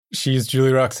She's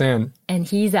Julie Roxanne. And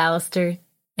he's Alistair.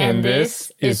 And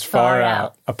this is Far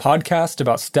Out, a podcast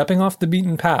about stepping off the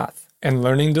beaten path and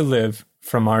learning to live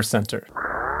from our center.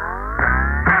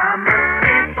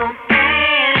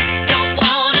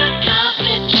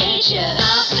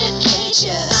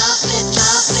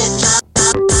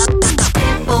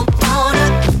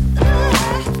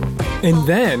 And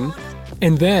then...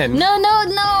 No.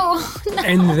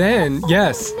 And then,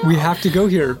 yes, we have to go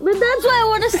here. But that's why I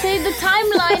want to say the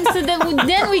timeline so that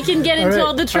then we can get into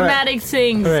all the traumatic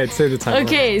things. All right, say the timeline.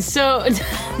 Okay, so... It's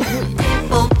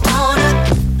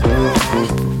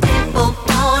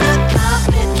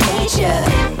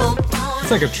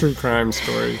like a true crime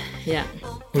story. Yeah.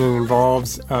 And it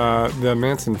involves the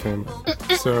Manson family.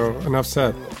 So, enough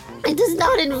said. It does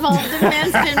not involve the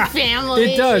Manson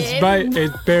family. It does, but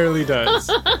it barely does.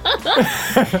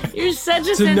 You're such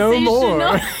a to sensational... know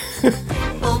more.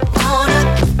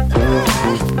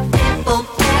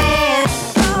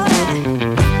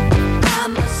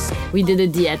 We did a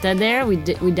dieta there. We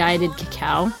dieted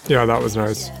cacao. Yeah, that was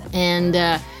nice. And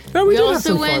we we did have also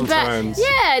some went fun back. times.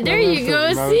 Yeah, there you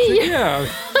go. See, Yeah.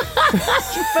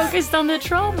 you focused on the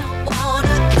trauma.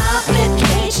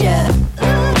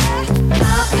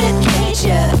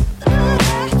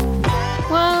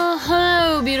 Well,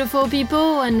 hello, beautiful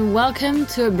people, and welcome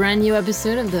to a brand new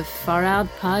episode of the Far Out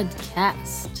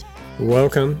Podcast.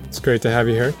 Welcome. It's great to have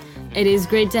you here. It is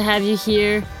great to have you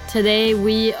here. Today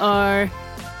we are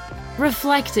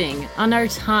reflecting on our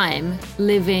time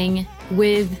living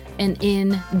with and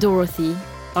in Dorothy,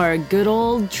 our good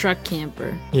old truck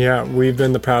camper. Yeah, we've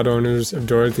been the proud owners of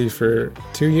Dorothy for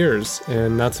 2 years,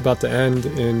 and that's about to end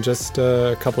in just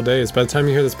a couple days. By the time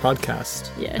you hear this podcast,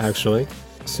 Yes. actually.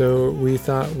 So we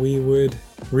thought we would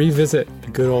revisit the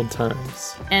good old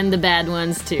times. And the bad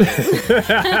ones, too.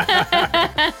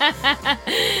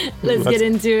 Let's get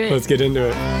into it. Let's get into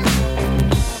it.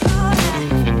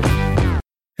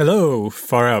 Hello,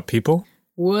 Far Out people.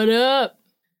 What up?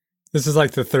 This is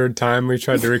like the third time we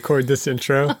tried to record this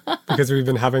intro because we've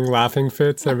been having laughing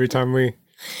fits every time we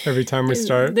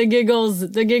start. The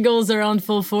giggles are on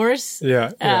full force.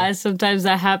 Yeah. Sometimes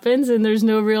that happens and there's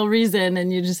no real reason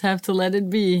and you just have to let it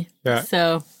be. Yeah.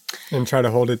 So And try to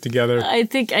hold it together. I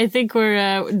think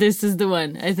we're this is the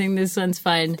one. I think this one's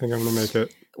fine. I think I'm going to make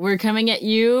it. We're coming at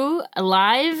you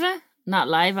live, not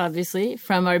live obviously,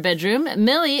 from our bedroom.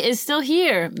 Millie is still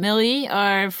here. Millie,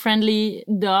 our friendly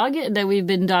dog that we've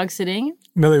been dog sitting.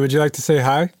 Millie, would you like to say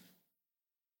hi?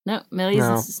 No, Millie's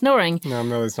No. snoring. No,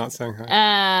 Millie's not saying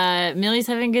hi. Millie's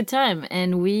having a good time,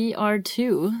 and we are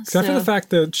too. Except for the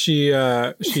fact that she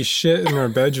shit in our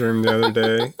bedroom the other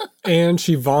day, and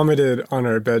she vomited on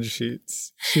our bed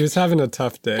sheets. She was having a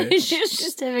tough day. She was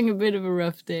just having a bit of a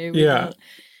rough day. Yeah.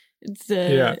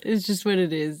 It's just what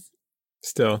it is.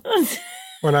 Still,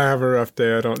 when I have a rough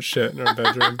day, I don't shit in our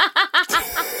bedroom.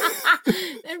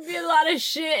 There'd be a lot of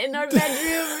shit in our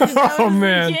bedroom. If that Oh, was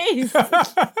man. The case.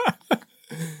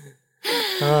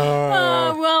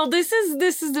 Well, this is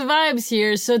the vibes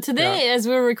here. So today, as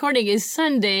we're recording, is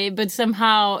Sunday, but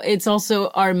somehow it's also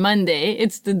our Monday.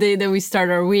 It's the day that we start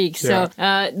our week. So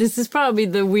this is probably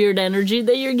the weird energy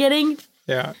that you're getting.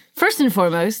 Yeah. First and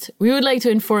foremost, we would like to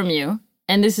inform you,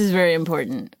 and this is very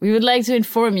important. We would like to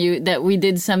inform you that we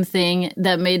did something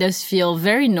that made us feel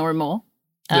very normal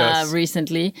Yes.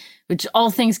 recently, which all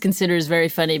things considered is very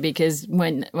funny because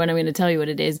when I'm going to tell you what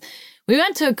it is, we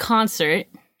went to a concert.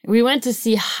 We went to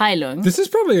see Heilung. This is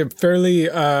probably a fairly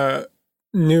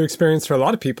new experience for a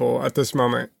lot of people at this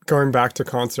moment, going back to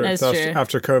concerts That's true.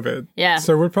 after COVID. Yeah.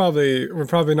 So we're probably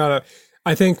not a...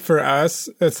 I think for us,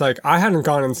 it's like, I hadn't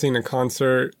gone and seen a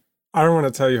concert. I don't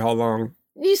want to tell you how long.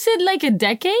 You said like a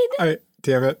decade?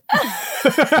 Damn it.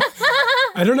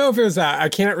 I don't know if it was that. I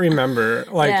can't remember.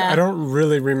 Yeah. I don't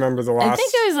really remember the last... I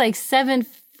think it was like 7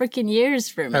 freaking years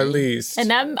for me. At least.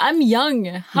 And I'm young.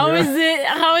 How is it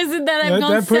that I've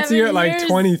gone that puts 7 you at like years?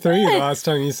 23 the last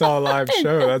time you saw a live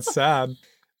show. That's sad.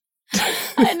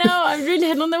 I know. I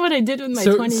don't know what I did with my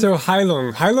 20s. So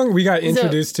Heilung we got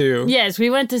introduced to. Yes, we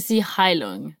went to see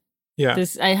Heilung. Yeah.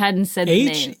 I hadn't said the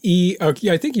name.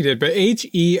 Okay, I think you did, but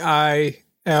Heilung.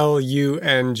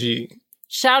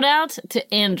 Shout out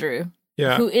to Andrew,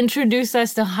 Yeah. who introduced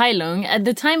us to Heilung at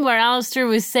the time where Alistair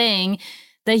was saying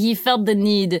that he felt the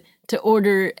need to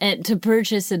order and to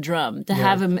purchase a drum, to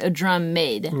have a drum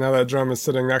made. Now that drum is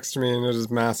sitting next to me and it is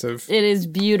massive. It is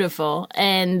beautiful.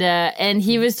 And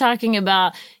he was talking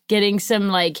about getting some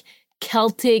like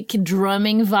Celtic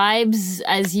drumming vibes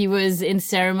as he was in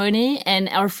ceremony. And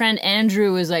our friend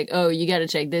Andrew was like, oh, you got to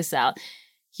check this out.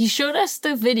 He showed us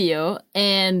the video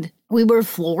and we were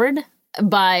floored.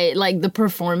 by like the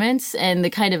performance and the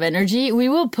kind of energy, we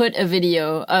will put a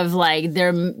video of like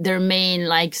their main,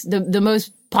 like the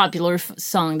most popular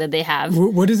song that they have.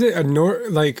 What is it?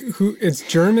 It's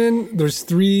German. There's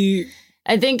 3.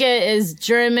 I think it is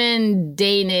German,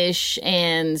 Danish,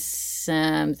 and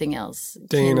something else.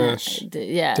 Danish.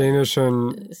 Danish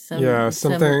and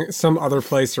some other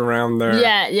place around there.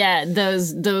 Yeah,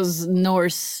 those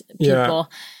Norse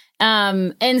people.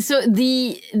 Yeah. And so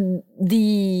the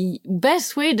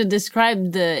best way to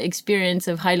describe the experience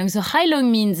of Heilung. So Heilung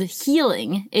means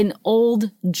healing in Old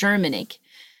Germanic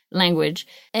language,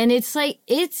 and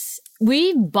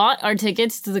we bought our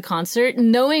tickets to the concert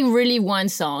knowing really one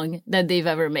song that they've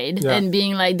ever made and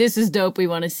being like, this is dope, we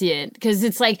want to see it. Because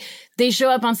it's like, they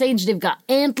show up on stage, they've got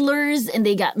antlers and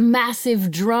they got massive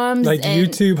drums. Like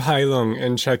YouTube Heilung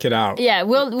and check it out. Yeah,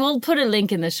 we'll put a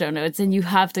link in the show notes and you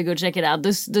have to go check it out.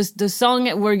 The song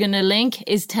that we're going to link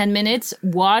is 10 minutes.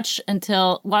 Watch the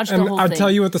whole thing. I'll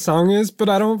tell you what the song is, but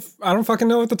I don't fucking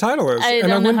know what the title is. I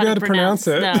wouldn't be able to pronounce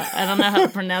it. No, I don't know how to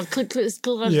pronounce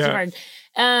it.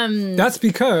 That's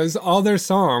because all their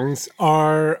songs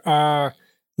are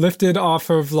lifted off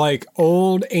of like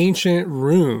old ancient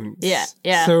runes. Yeah.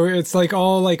 So it's like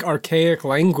all like archaic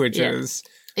languages.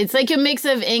 Yeah. It's like a mix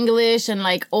of English and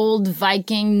like old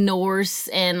Viking Norse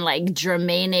and like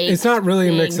Germanic. It's not really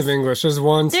a mix of English. There's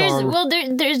one song. Well,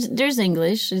 there's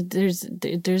English.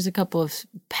 There's a couple of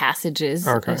passages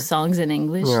of songs in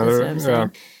English. Yeah, that's what I'm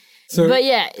saying. So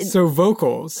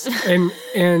vocals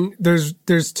and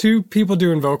there's 2 people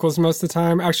doing vocals most of the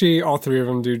time. Actually, all 3 of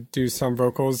them do some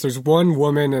vocals. There's one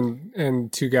woman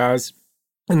and 2 guys,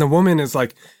 and the woman is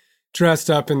like dressed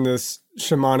up in this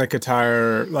shamanic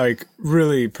attire, like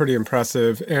really pretty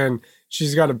impressive, and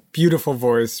she's got a beautiful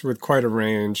voice with quite a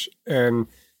range and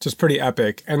just pretty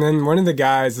epic. And then one of the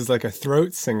guys is like a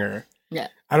throat singer. Yeah.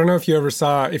 I don't know if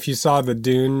you saw the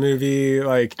Dune movie,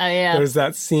 like there's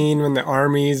that scene when the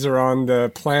armies are on the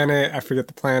planet. I forget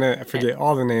the planet. I forget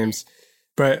all the names,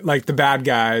 but like the bad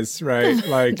guys, right?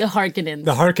 Like the Harkonnens.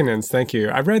 The Harkonnens. Thank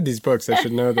you. I've read these books. I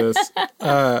should know this.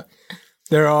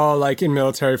 They're all like in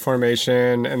military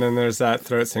formation. And then there's that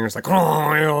throat singer's like, that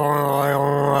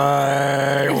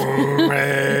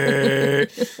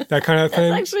kind of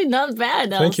thing. That's actually not bad.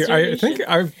 Thank you. I think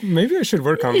maybe I should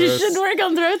work on this. You should work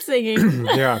on throat singing.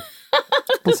 Yeah.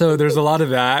 So there's a lot of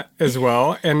that as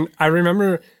well. And I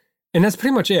remember, and that's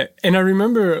pretty much it. And I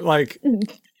remember like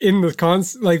in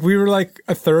the like we were like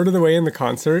a third of the way in the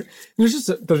concert. There's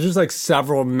just like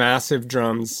several massive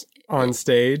drums on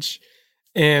stage.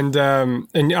 And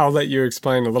I'll let you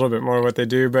explain a little bit more what they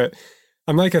do, but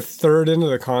I'm like a third into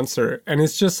the concert and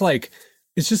it's just like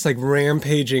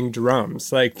rampaging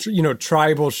drums, like, you know,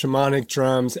 tribal shamanic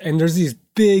drums. And there's these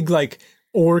big, like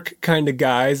orc kind of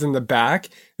guys in the back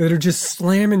that are just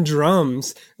slamming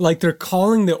drums. Like they're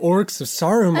calling the orcs of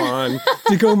Saruman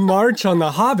to go march on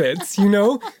the hobbits, you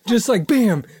know, just like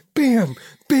bam, bam,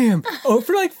 bam. Oh,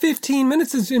 for like 15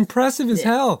 minutes is impressive as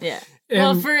hell. Yeah.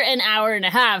 Well, for an hour and a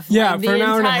half. Yeah, for an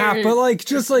hour and a half. But like,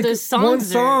 just like one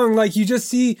song, like you just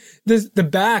see the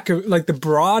back of like the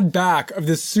broad back of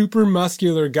this super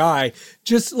muscular guy,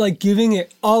 just like giving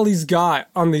it all he's got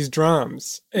on these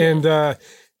drums. And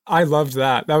I loved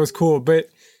that. That was cool. But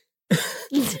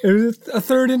it was a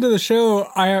third into the show,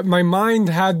 my mind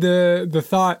had the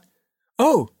thought,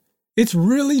 oh, it's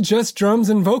really just drums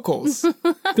and vocals.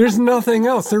 There's nothing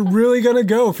else. They're really going to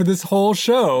go for this whole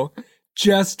show.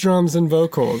 Just drums and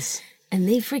vocals. And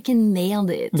they freaking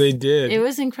nailed it. They did. It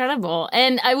was incredible.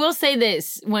 And I will say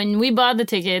this, when we bought the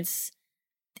tickets,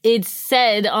 it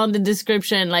said on the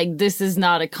description, like, this is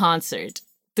not a concert.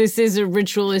 This is a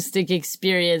ritualistic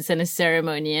experience and a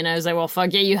ceremony. And I was like, well,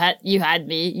 fuck yeah, you had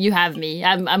me. You have me.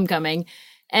 I'm coming.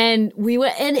 And we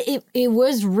went, and it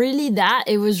was really that.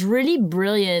 It was really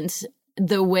brilliant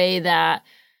the way that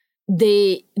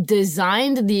they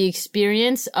designed the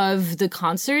experience of the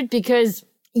concert, because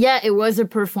yeah, it was a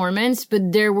performance,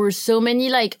 but there were so many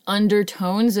like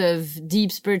undertones of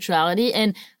deep spirituality.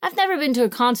 And I've never been to a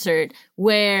concert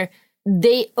where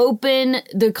they open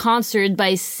the concert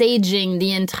by saging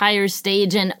the entire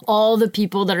stage and all the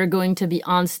people that are going to be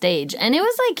on stage. And it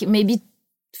was like maybe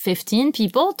 15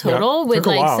 people total, with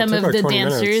like some of the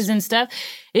dancers minutes. And stuff.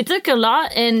 It took a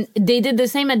lot, and they did the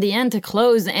same at the end to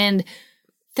close. And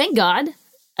thank God,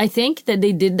 I think, that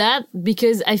they did that,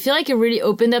 because I feel like it really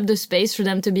opened up the space for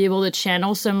them to be able to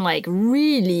channel some like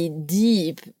really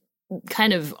deep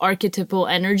kind of archetypal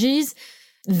energies.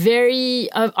 Very,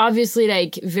 obviously,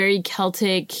 like very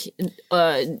Celtic.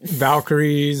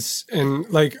 Valkyries. And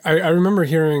like, I remember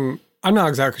hearing, I'm not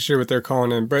exactly sure what they're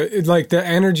calling it, but it's like the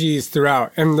energies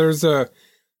throughout. And there's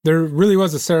there really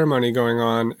was a ceremony going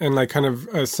on and like kind of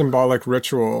a symbolic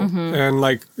ritual, and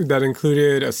like that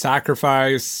included a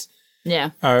sacrifice,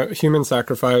 a human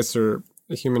sacrifice or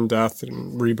a human death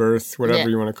and rebirth, whatever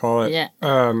you want to call it.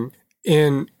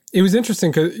 And it was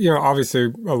interesting because, you know,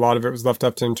 obviously a lot of it was left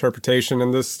up to interpretation,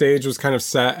 and this stage was kind of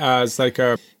set as like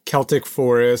a Celtic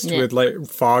forest with like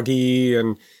foggy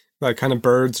and like kind of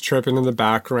birds chirping in the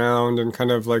background and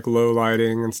kind of like low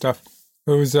lighting and stuff.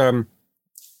 It was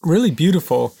really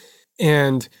beautiful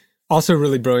and also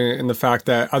really brilliant in the fact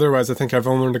that otherwise I think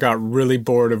everyone would have got really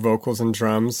bored of vocals and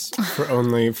drums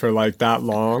for like that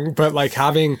long. But like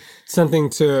having something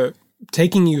to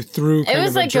taking you through kind it was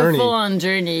of like a journey. A full-on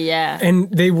journey, yeah. And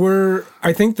they were,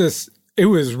 I think it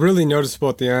was really noticeable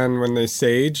at the end when they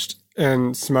saged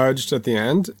and smudged at the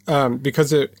end,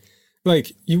 because it,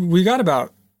 like, we got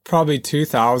about probably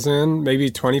 2,000,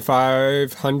 maybe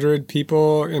 2,500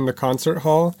 people in the concert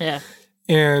hall. Yeah.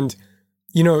 And,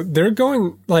 you know, they're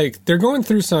going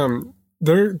through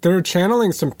they're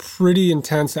channeling some pretty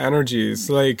intense energies,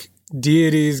 like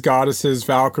deities, goddesses,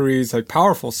 Valkyries, like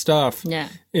powerful stuff. Yeah.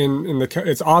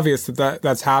 It's obvious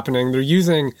that's happening. They're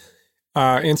using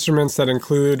instruments that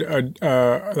include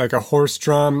like a horse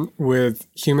drum with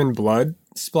human blood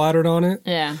splattered on it.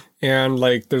 Yeah. And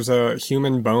like there's a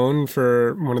human bone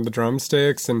for one of the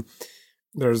drumsticks, and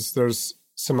there's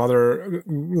some other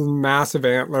massive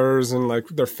antlers, and like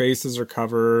their faces are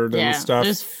covered and stuff.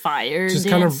 There's fire just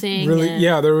dancing. Kind of really,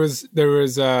 there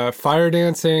was fire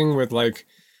dancing with like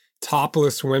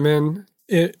topless women.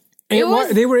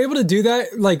 They were able to do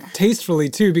that like tastefully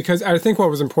too, because I think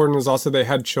what was important was also they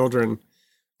had children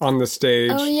on the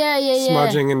stage. Oh yeah.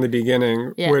 Smudging in the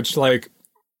beginning, which like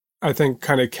I think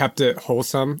kind of kept it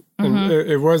wholesome, and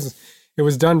it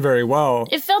was done very well.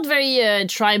 It felt very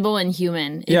tribal and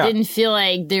human. It didn't feel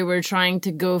like they were trying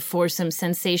to go for some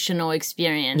sensational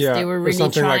experience. They were really or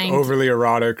something trying like overly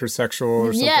erotic or sexual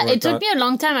or something like that. It took me a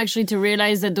long time actually to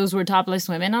realize that those were topless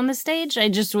women on the stage. I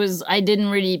didn't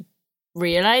really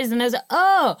realize, and I was like,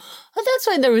 oh, that's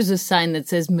why there was a sign that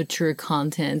says mature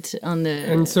content on the.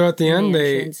 And so at the end,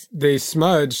 they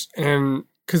smudged, and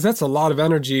because that's a lot of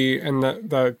energy, and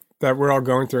that we're all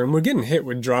going through, and we're getting hit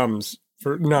with drums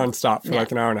for nonstop for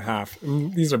like an hour and a half.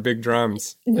 And these are big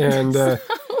drums, and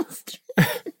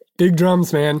big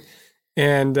drums, man.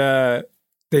 And they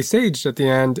saged at the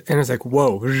end, and it's like,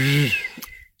 whoa,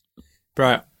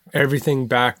 brought everything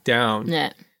back down.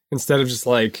 Yeah. Instead of just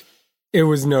like, it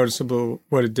was noticeable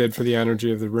what it did for the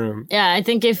energy of the room. Yeah, I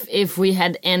think if we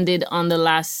had ended on the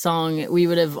last song, we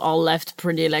would have all left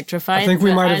pretty electrified. I think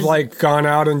we might have like gone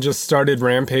out and just started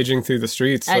rampaging through the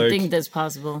streets. I think that's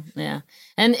possible. Yeah,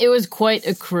 and it was quite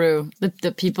a crew.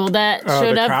 The people that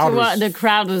showed up to watch, the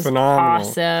crowd was phenomenal.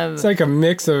 Awesome. It's like a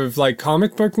mix of like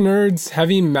comic book nerds,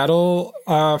 heavy metal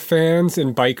fans,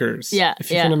 and bikers. Yeah, if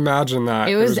you can imagine that.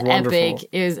 It was wonderful. Epic.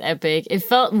 It was epic. It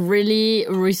felt really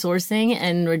resourcing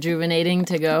and rejuvenating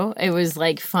to go. It was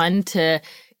like fun to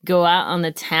go out on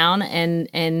the town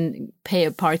and pay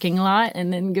a parking lot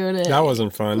and then go to. That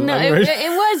wasn't fun. No, it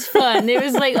was fun. It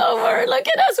was like, oh, look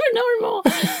at us, we're normal.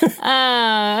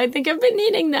 I think I've been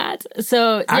needing that.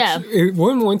 So actually,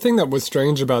 one thing that was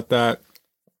strange about that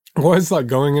was like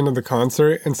going into the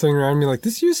concert and sitting around and being like,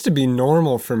 this used to be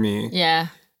normal for me. Yeah.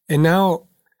 And now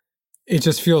it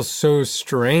just feels so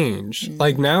strange.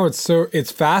 Like now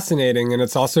it's fascinating and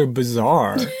it's also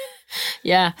bizarre.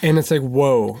 Yeah. And it's like,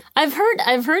 whoa. I've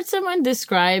heard someone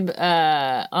describe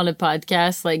on a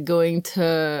podcast like going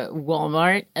to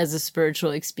Walmart as a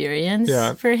spiritual experience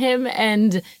for him.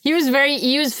 And he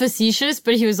was facetious,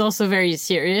 but he was also very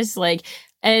serious. Like,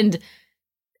 and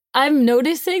I'm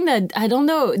noticing that, I don't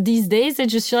know, these days I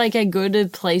just feel like I go to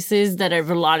places that have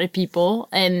a lot of people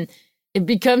and it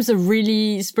becomes a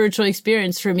really spiritual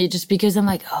experience for me just because I'm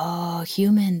like, oh,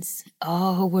 humans.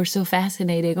 Oh, we're so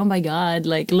fascinating. Oh my God.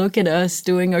 Like, look at us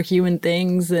doing our human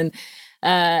things. And,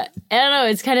 I don't know,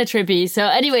 it's kind of trippy. So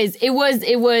anyways, it was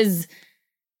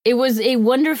a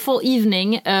wonderful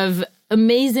evening of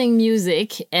amazing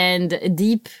music and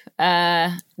deep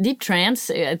trance.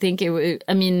 I think it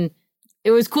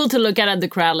was cool to look at the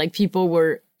crowd. Like people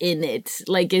were in it.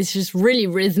 Like it's just really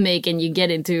rhythmic and you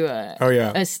get into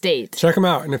a state. Check them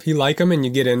out. And if you like them and you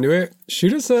get into it,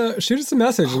 shoot us a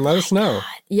message and let us know. God.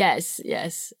 Yes.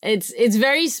 It's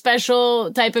very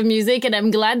special type of music. And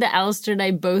I'm glad that Alistair and I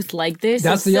both like this.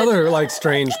 That's the other like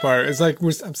strange part. It's like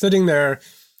I'm sitting there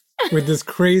with this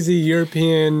crazy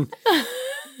European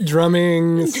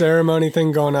drumming ceremony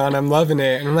thing going on. I'm loving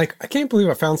it. And I'm like, I can't believe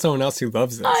I found someone else who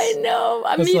loves this. I know.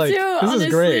 Me like, too. This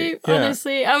is great. Yeah.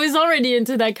 Honestly, I was already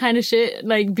into that kind of shit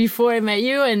like before I met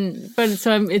you.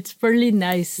 It's really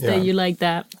nice that you like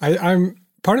that. I'm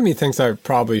Part of me thinks I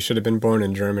probably should have been born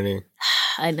in Germany.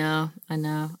 I know.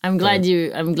 I'm glad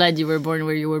you were born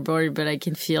where you were born, but I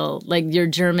can feel like your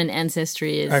German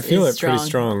ancestry is. I feel is it strong. pretty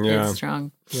strong. Yeah, it's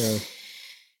strong. Yeah.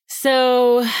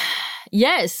 So,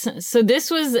 yes. So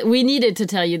we needed to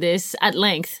tell you this at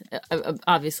length.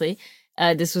 Obviously,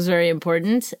 this was very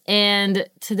important. And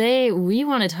today we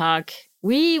want to talk.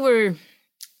 We were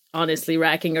honestly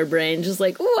racking our brain, just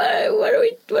like what are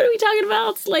we talking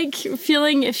about? It's like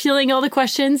feeling all the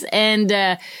questions, and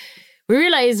we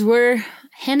realized we're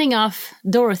handing off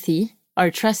Dorothy, our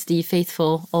trusty,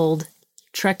 faithful old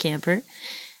truck camper,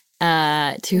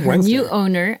 to her new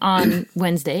owner on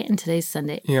Wednesday, and today's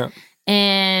Sunday. Yeah,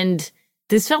 and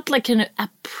this felt like an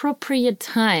appropriate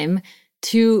time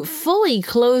to fully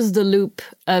close the loop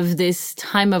of this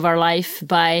time of our life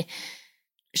by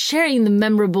sharing the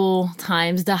memorable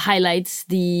times, the highlights,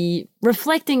 the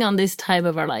reflecting on this time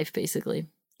of our life, basically.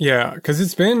 Yeah, because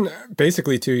it's been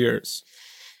basically 2 years.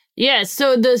 Yeah,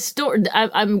 so the story,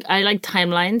 I like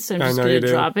timelines, so I'm just going to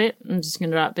drop it. I'm just going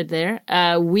to drop it there.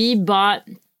 We bought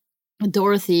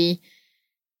Dorothy,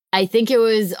 I think it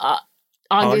was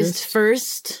August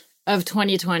 1st of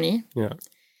 2020. Yeah.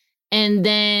 And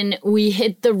then we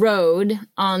hit the road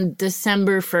on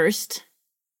December 1st.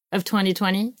 Of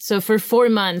 2020. So for 4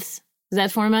 months, is that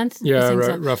 4 months? Yeah,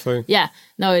 roughly. Yeah,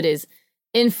 no, it is.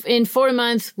 In 4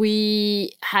 months,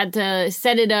 we had to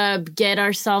set it up, get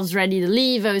ourselves ready to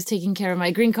leave. I was taking care of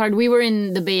my green card. We were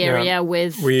in the Bay Area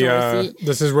with Dorothy.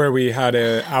 This is where we had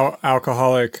a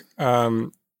alcoholic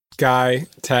tech guy.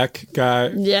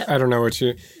 Yeah. I don't know what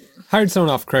you... Hired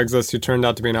someone off Craigslist who turned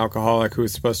out to be an alcoholic who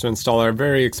was supposed to install our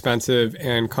very expensive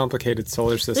and complicated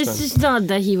solar system. It's just not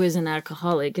that he was an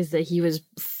alcoholic, it's that he was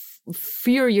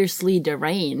furiously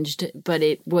deranged, but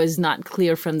it was not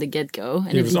clear from the get-go.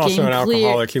 And he was also an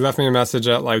alcoholic. He left me a message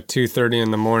at like 2:30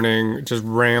 in the morning, just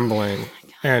rambling.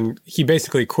 And he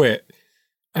basically quit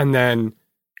and then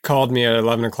called me at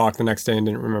 11 o'clock the next day and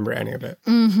didn't remember any of it.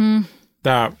 Mm-hmm.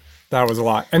 That was a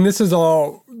lot. And this is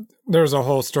all... There's a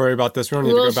whole story about this. We don't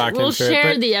need to go back into it. We'll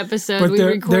share the episode. We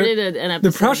recorded an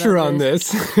episode. The pressure on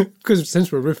this, because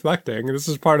since we're reflecting, this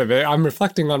is part of it. I'm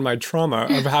reflecting on my trauma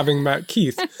of having met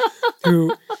Keith,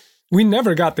 who we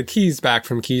never got the keys back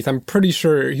from Keith. I'm pretty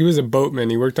sure he was a boatman.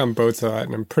 He worked on boats a lot,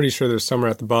 and I'm pretty sure they're somewhere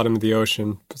at the bottom of the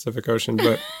ocean, Pacific Ocean.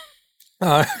 But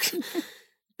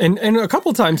and a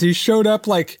couple times he showed up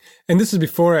like, and this is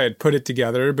before I had put it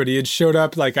together, but he had showed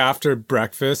up like after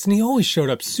breakfast, and he always showed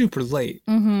up super late.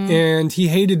 Mm-hmm. And he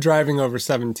hated driving over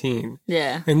 17.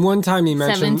 Yeah. And one time he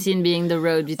mentioned 17 being the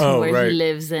road between where he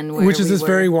lives and where which is we this were.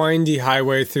 very windy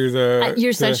highway through the.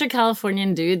 You're such a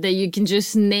Californian dude that you can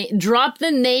just drop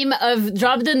the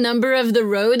number of the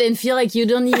road and feel like you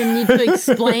don't even need to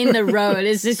explain the road.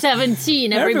 It's just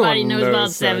 17. Everybody knows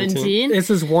about 17. It's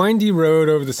this windy road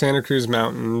over the Santa Cruz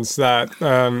Mountains that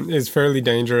is fairly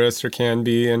dangerous, or can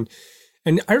be. And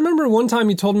I remember one time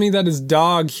he told me that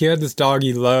he had this dog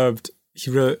he loved.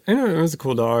 I don't know, it was a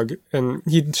cool dog. And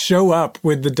he'd show up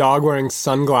with the dog wearing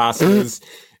sunglasses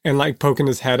and like poking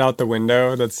his head out the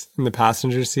window that's in the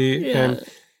passenger seat. Yeah.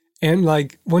 And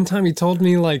like one time he told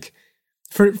me like,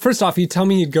 first off, he'd tell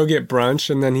me he'd go get brunch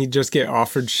and then he'd just get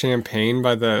offered champagne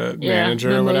by the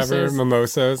manager or whatever,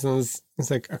 mimosas. And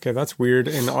it's like, okay, that's weird.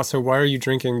 And also, why are you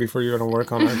drinking before you go to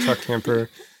work on our truck camper?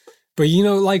 But, you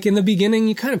know, like in the beginning,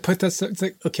 you kind of put that, it's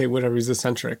like, okay, whatever, he's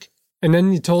eccentric. And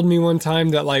then he told me one time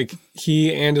that like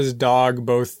he and his dog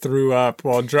both threw up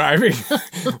while driving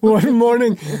one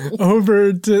morning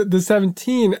over to the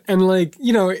 17. And like,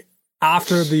 you know,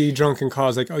 after the drunken call, I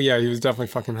was like, oh yeah, he was definitely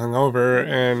fucking hungover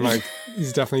and like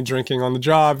he's definitely drinking on the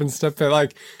job and stuff. But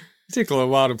like, it takes a little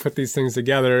while to put these things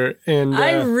together. And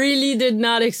I really did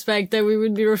not expect that we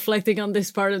would be reflecting on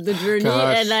this part of the journey.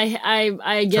 Gosh. And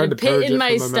I get a pit in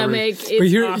my stomach. But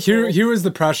here was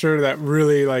the pressure that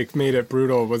really like made it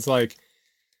brutal. Was like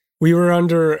we were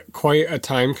under quite a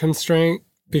time constraint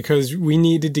because we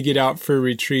needed to get out for a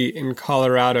retreat in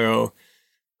Colorado.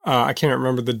 I can't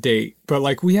remember the date, but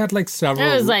like we had like several.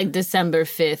 It was like December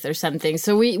 5th or something.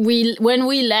 So we when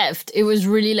we left, it was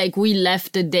really like we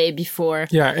left the day before.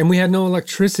 Yeah, and we had no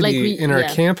electricity in our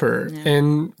camper,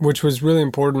 and which was really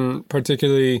important,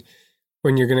 particularly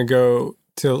when you're going to go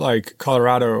to like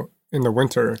Colorado in the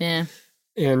winter. Yeah,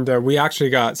 and we actually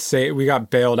got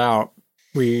bailed out.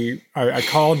 I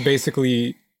called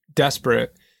basically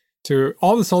desperate to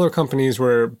all the solar companies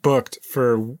were booked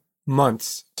for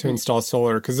months to install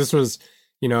solar because this was,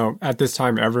 you know, at this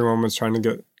time everyone was trying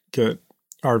to get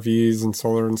RVs and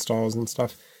solar installs and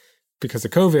stuff because of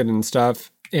COVID and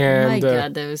stuff. And my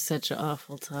God, that was such an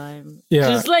awful time. Yeah.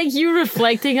 Just like you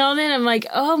reflecting on it, I'm like,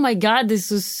 oh my God, this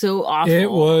was so awful.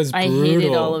 It was I hated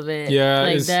brutal. all of it. Yeah,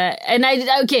 like that. And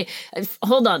okay,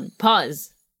 hold on,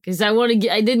 pause, because I want to.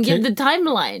 I didn't give the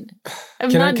timeline.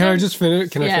 Can I just finish?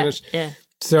 Can I finish? Yeah.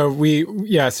 So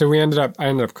I ended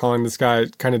up calling this guy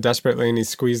kind of desperately, and he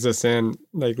squeezed us in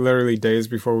like literally days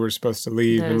before we were supposed to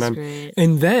leave, That and was then great.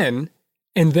 and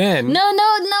then. No.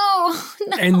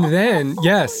 And then,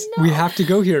 yes, we have to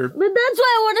go here. But that's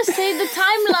why I want to say the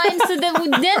timeline so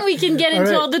that then we can get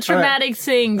into all the traumatic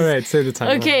things. All right, say the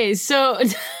timeline. Okay, so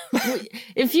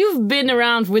if you've been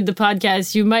around with the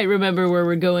podcast, you might remember where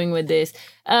we're going with this.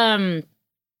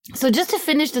 So just to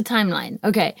finish the timeline.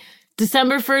 Okay,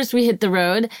 December 1st, we hit the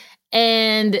road.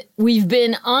 And we've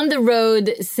been on the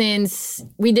road since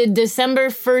we did December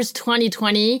 1st,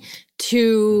 2020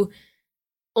 to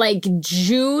like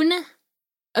June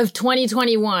of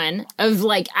 2021 of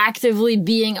like actively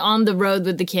being on the road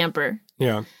with the camper.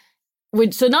 Yeah.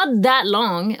 So not that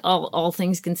long, all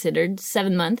things considered,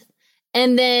 7 months.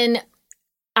 And then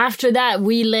after that,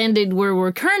 we landed where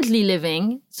we're currently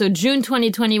living. So June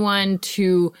 2021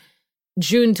 to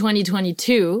June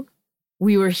 2022,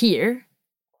 we were here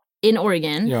in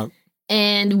Oregon. Yeah.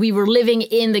 And we were living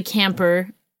in the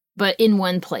camper, but in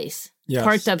one place,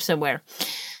 parked up somewhere.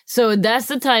 So that's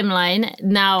the timeline.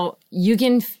 Now you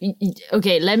can,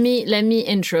 okay, let me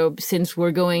intro, since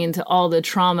we're going into all the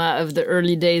trauma of the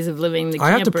early days of living in the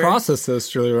camper. I have to process this,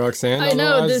 Julia Roxanne. I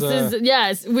know, I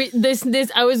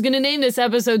was going to name this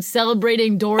episode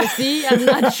Celebrating Dorothy. I'm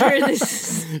not sure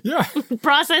this is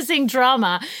processing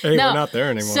trauma. Hey, we're not there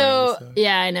anymore. So,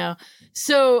 yeah, I know.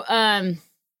 So,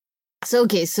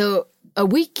 okay, so a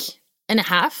week and a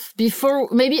half before,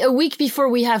 maybe a week before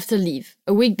we have to leave,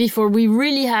 a week before we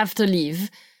really have to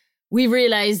leave, we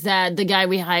realized that the guy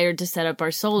we hired to set up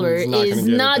our solar is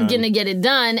not going to get it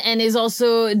done and is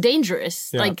also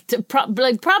dangerous. Yeah. Like,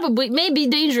 probably, maybe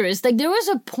dangerous. Like, there was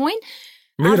a point.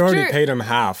 We had already paid him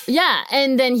half. Yeah,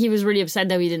 and then he was really upset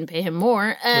that we didn't pay him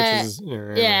more. Which is,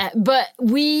 but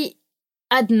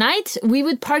at night, we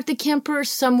would park the camper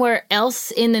somewhere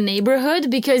else in the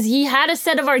neighborhood because he had a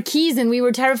set of our keys and we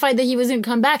were terrified that he was going to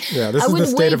come back. Yeah, this is the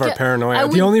state of our paranoia.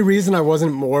 The only reason I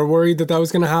wasn't more worried that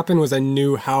was going to happen was I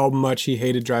knew how much he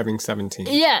hated driving 17.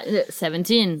 Yeah,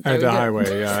 17. At the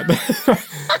highway, yeah.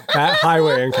 That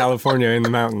highway in California in the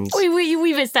mountains.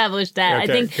 We've established that.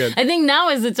 Okay, I think now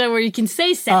is the time where you can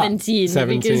say 17.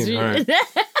 17, all right.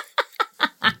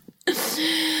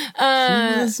 She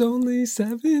was only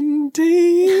 17.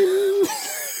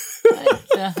 What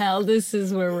the hell? This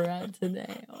is where we're at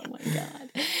today. Oh my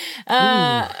God.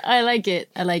 I like it.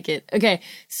 Okay.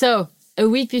 So a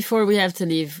week before we have to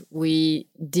leave, we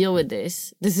deal with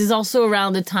this. This is also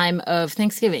around the time of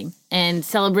Thanksgiving and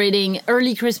celebrating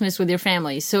early Christmas with your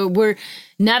family. So we're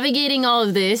navigating all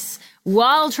of this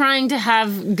while trying to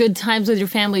have good times with your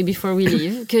family before we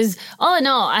leave. Because all in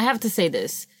all, I have to say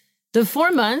this. The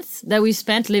 4 months that we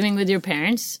spent living with your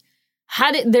parents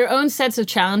had their own sets of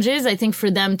challenges. I think for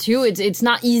them too, it's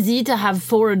not easy to have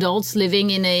 4 adults living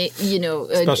in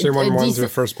especially when one's your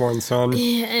firstborn son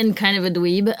and kind of a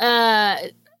dweeb.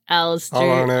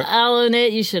 Alistair, I'll own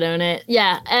it. You should own it.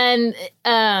 Yeah, and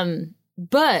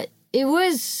but it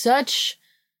was such.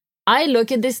 I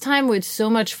look at this time with so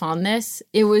much fondness.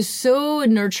 It was so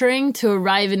nurturing to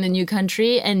arrive in a new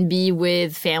country and be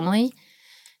with family.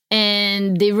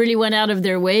 And they really went out of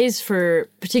their ways for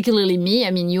particularly me.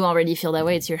 I mean, you already feel that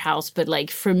way. It's your house. But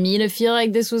like for me to feel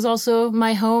like this was also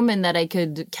my home and that I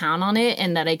could count on it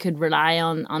and that I could rely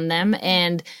on them.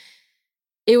 And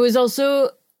it was also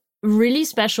really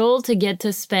special to get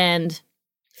to spend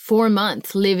 4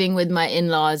 months living with my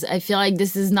in-laws. I feel like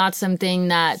this is not something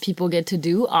that people get to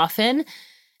do often.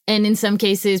 And in some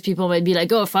cases, people might be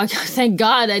like, oh, fuck, thank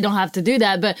God I don't have to do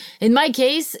that. But in my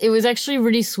case, it was actually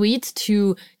really sweet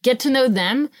to get to know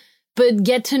them, but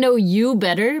get to know you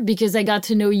better because I got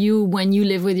to know you when you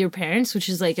live with your parents, which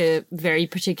is like a very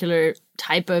particular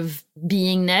type of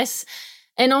beingness.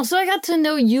 And also I got to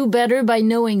know you better by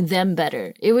knowing them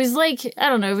better. It was like, I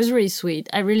don't know, it was really sweet.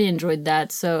 I really enjoyed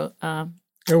that. So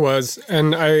it was.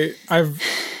 And I've,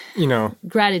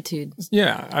 gratitude.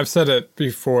 Yeah, I've said it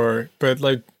before, but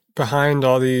like behind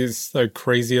all these like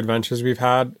crazy adventures we've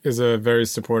had is a very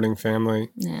supporting family.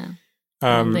 Yeah.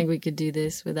 I don't think we could do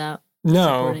this without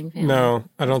supporting family. No,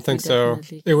 I don't think so.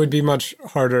 It would be much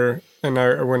harder and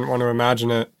I wouldn't want to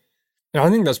imagine it. And I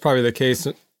think that's probably the case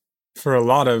for a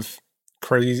lot of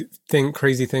crazy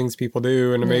things people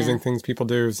do and amazing things people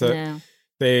do is that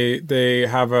they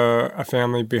have a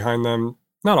family behind them.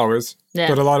 Not always,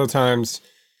 but a lot of times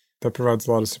that provides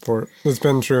a lot of support. It's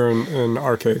been true in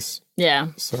our case. Yeah.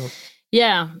 So.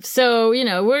 Yeah. So,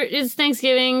 it's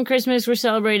Thanksgiving, Christmas, we're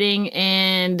celebrating,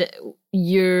 and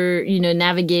you're,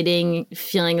 navigating,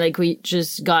 feeling like we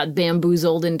just got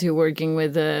bamboozled into working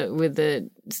with a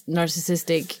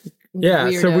narcissistic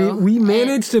weirdo. So we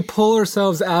managed to pull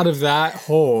ourselves out of that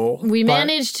hole. We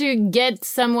managed to get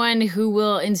someone who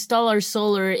will install our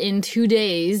solar in 2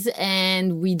 days,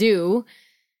 and we do.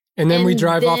 And then we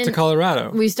drive off to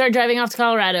Colorado. We start driving off to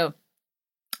Colorado.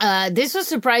 This was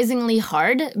surprisingly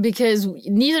hard because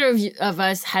neither of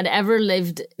us had ever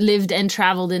lived and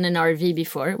traveled in an RV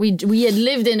before. We had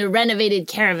lived in a renovated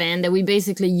caravan that we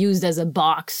basically used as a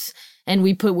box, and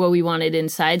we put what we wanted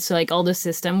inside. So like all the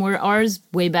system were ours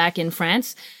way back in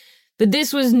France. But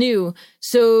this was new.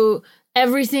 So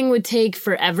everything would take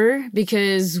forever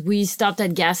because we stopped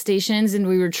at gas stations and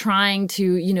we were trying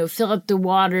to, fill up the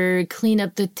water, clean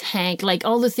up the tank, like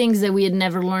all the things that we had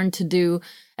never learned to do.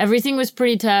 Everything was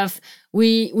pretty tough.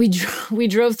 We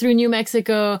drove through New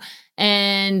Mexico,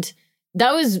 and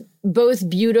that was both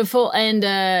beautiful and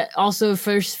also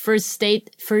first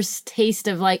taste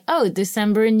of like, oh,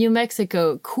 December in New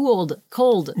Mexico, cold.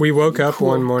 We woke up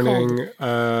one morning,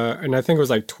 and I think it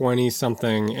was like 20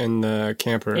 something in the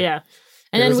camper. Yeah,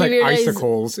 and then we realized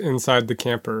icicles inside the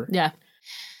camper. Yeah.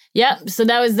 Yep, so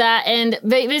that was that. And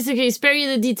basically, spare you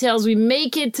the details, we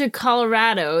make it to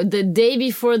Colorado the day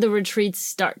before the retreat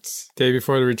starts.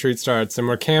 And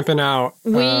we're camping out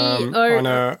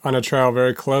on a trail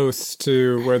very close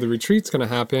to where the retreat's going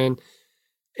to happen.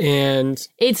 And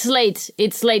it's late.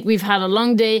 We've had a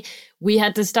long day. We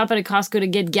had to stop at a Costco to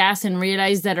get gas and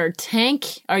realize that our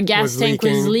gas tank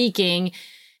was leaking.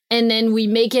 And then we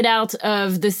make it out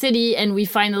of the city and we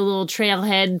find a little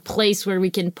trailhead place where we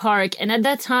can park. And at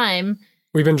that time,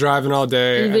 we've been driving all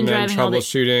day and then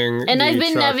troubleshooting. And I've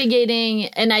been navigating,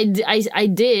 and I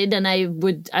did, and I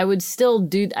would still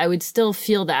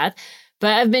feel that.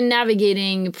 But I've been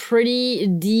navigating pretty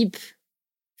deep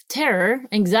terror,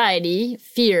 anxiety,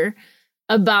 fear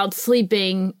about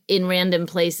sleeping in random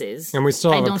places. And we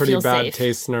still have a pretty bad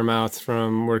taste in our mouths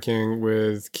from working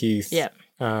with Keith. Yeah.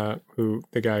 The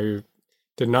guy who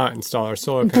did not install our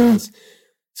solar panels.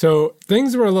 So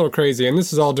things were a little crazy, and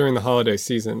this is all during the holiday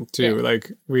season too. Yeah.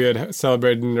 Like we had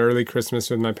celebrated an early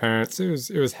Christmas with my parents.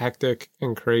 It was hectic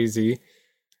and crazy,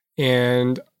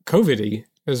 and COVID-y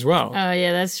as well. Oh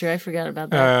yeah, that's true. I forgot about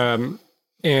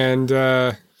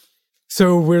that.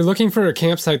 So we're looking for a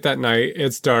campsite that night.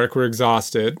 It's dark. We're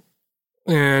exhausted,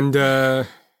 and I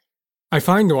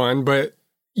find one, but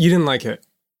you didn't like it.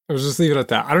 I'll just leave it at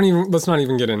that. Let's not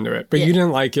even get into it. But you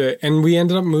didn't like it. And we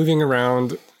ended up moving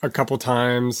around a couple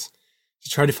times to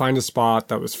try to find a spot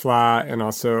that was flat. And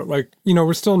also, like,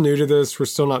 we're still new to this. We're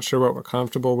still not sure what we're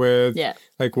comfortable with. Yeah.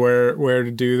 Like where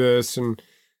to do this. And,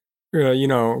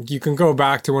 you can go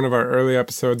back to one of our early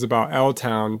episodes about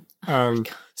L-Town.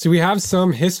 So we have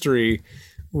some history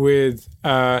with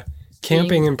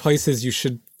camping in places you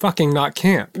should fucking not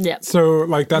camp. Yeah. So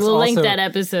like we'll link that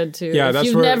episode too. Yeah, if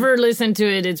you've never listened to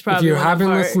it, it's probably if you haven't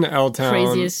listened to L-Town,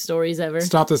 craziest stories ever.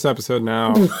 Stop this episode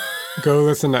now. Go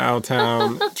listen to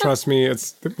L-Town. Trust me,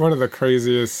 it's one of the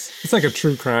craziest. It's like a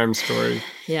true crime story.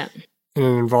 Yeah. And it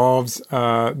involves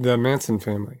the Manson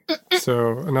family.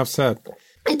 So enough said.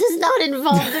 It does not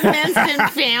involve the Manson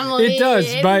family. It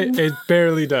does, but it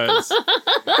barely does.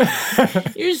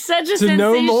 You're such a to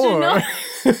sensational. know more,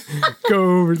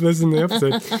 go listen to the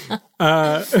episode.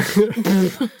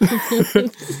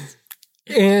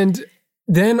 And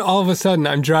then all of a sudden,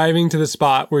 I'm driving to the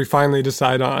spot where we finally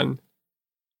decide on,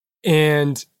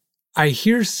 and I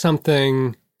hear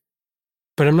something,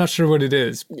 but I'm not sure what it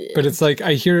is. But it's like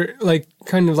I hear like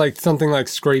kind of like something like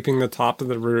scraping the top of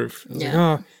the roof. Like,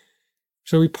 oh.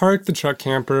 So we parked the truck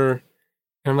camper,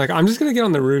 and I'm like, I'm just going to get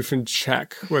on the roof and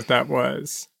check what that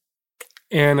was.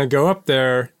 And I go up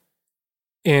there,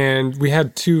 and we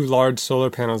had 2 large solar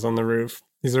panels on the roof.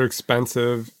 These are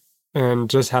expensive,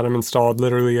 and just had them installed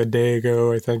literally a day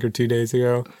ago, I think, or 2 days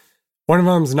ago. One of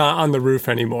them's not on the roof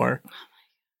anymore.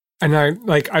 And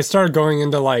I started going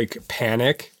into like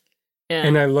panic,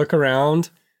 and I look around.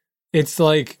 It's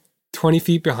like 20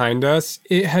 feet behind us.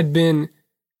 It had been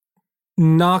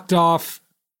knocked off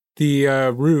the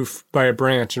roof by a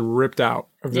branch and ripped out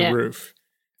of the roof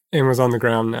and was on the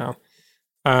ground now.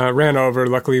 Ran over.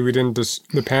 Luckily, we didn't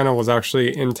the panel was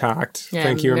actually intact. Yeah,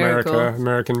 Thank you, miracle. America.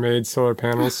 American-made solar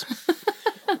panels.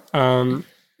 That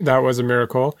was a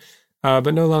miracle.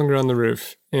 But no longer on the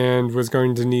roof, and was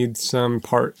going to need some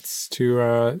parts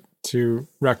to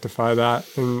rectify that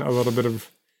and a little bit of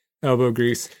elbow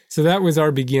grease. So that was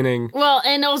our beginning. Well,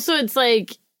 and also it's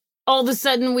like, all of a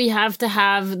sudden we have to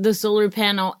have the solar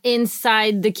panel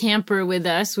inside the camper with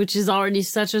us, which is already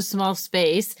such a small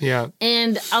space. Yeah.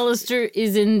 And Alistair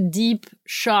is in deep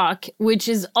shock, which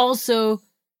is also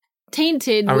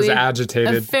tainted I was with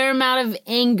agitated. a fair amount of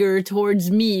anger towards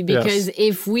me, because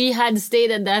if we had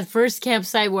stayed at that first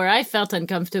campsite where I felt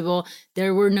uncomfortable,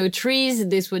 there were no trees,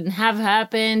 this wouldn't have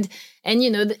happened. And,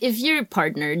 you know, if you're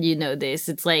partnered, you know this.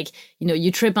 It's like, you know,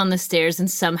 you trip on the stairs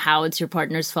and somehow it's your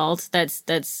partner's fault. I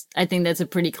think that's a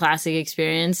pretty classic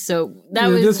experience. So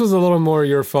this was a little more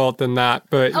your fault than that,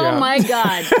 but oh my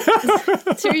God.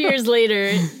 2 years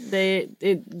later,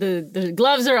 the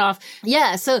gloves are off.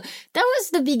 Yeah. So that was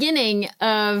the beginning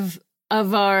of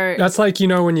our... That's like, you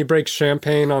know, when you break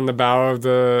champagne on the bow of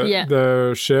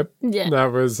the ship. Yeah.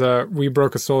 That was, we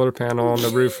broke a solar panel on the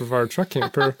roof of our truck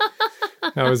camper.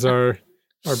 That was our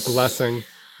blessing.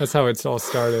 That's how it's all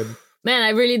started. Man, I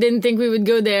really didn't think we would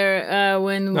go there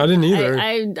when... I didn't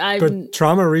either. But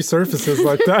trauma resurfaces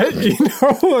like that, you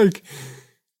know, like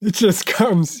it just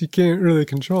comes. You can't really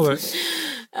control it.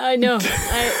 I know.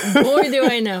 Boy, do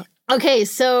I know. Okay,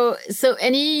 so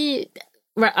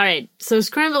all right. So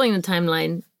scrambling the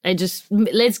timeline.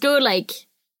 Let's go like...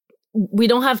 We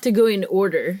don't have to go in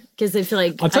order, because I feel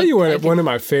like... I'll tell you what, one of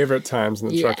my favorite times in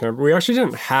the truck camper, we actually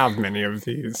didn't have many of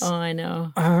these. Oh, I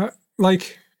know. I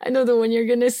know the one you're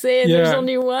going to say, and there's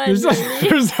only one.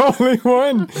 There's only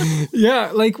one.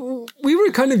 Yeah, like, we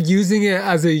were kind of using it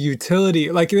as a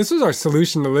utility. Like, this was our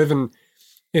solution to live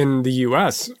in the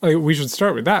U.S. Like, we should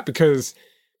start with that, because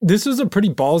this was a pretty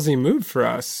ballsy move for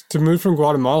us, to move from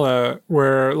Guatemala,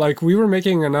 where, like, we were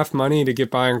making enough money to get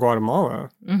by in Guatemala.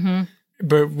 Mm-hmm.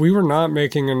 But we were not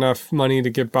making enough money to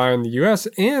get by in the US.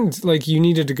 And, like, you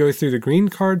needed to go through the green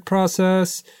card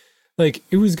process. Like,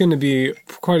 it was going to be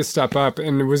quite a step up.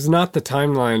 And it was not the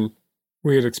timeline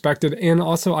we had expected. And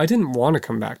also, I didn't want to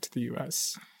come back to the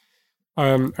US.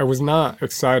 I was not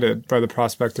excited by the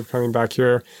prospect of coming back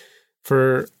here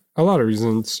for a lot of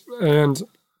reasons. And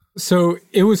so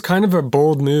it was kind of a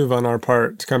bold move on our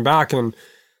part to come back. And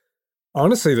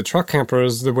honestly, the truck camper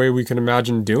is the way we could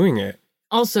imagine doing it.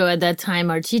 Also, at that time,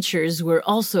 our teachers were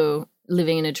also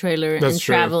living in a trailer and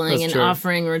traveling and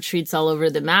offering retreats all over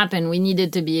the map, and we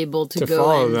needed to be able to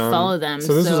go and follow them.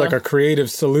 So this was like a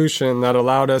creative solution that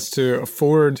allowed us to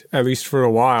afford, at least for a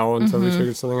while, until we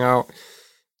figured something out,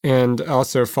 and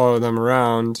also follow them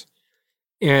around.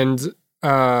 And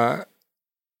why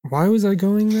was I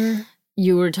going there?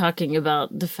 You were talking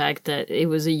about the fact that it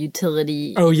was a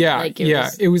utility. Oh, yeah.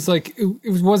 It was like,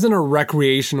 it wasn't a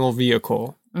recreational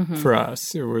vehicle. For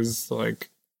us, it was like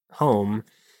home.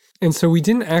 And so we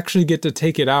didn't actually get to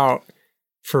take it out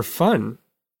for fun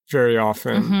very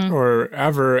often or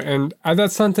ever. And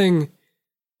that's something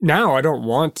now I don't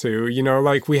want to, you know,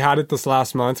 like we had it this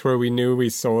last month where we knew we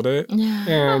sold it.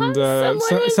 And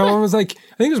someone was like,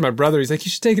 I think it was my brother. He's like,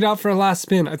 you should take it out for a last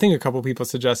spin. I think a couple people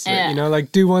suggested it, you know,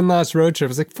 like do one last road trip.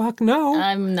 I was like, fuck no.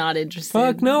 I'm not interested.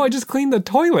 Fuck no. I just cleaned the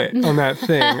toilet on that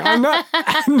thing. I'm not,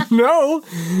 no.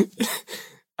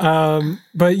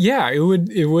 But yeah, it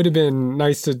would have been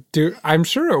nice to do. I'm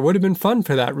sure it would have been fun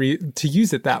for that to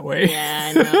use it that way.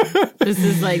 Yeah, I know.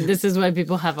 This is why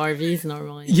people have RVs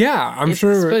normally. Yeah, I'm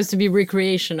sure it's supposed to be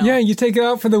recreational. Yeah, you take it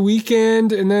out for the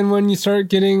weekend, and then when you start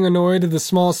getting annoyed at the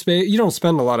small space, you don't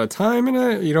spend a lot of time in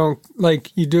it. You don't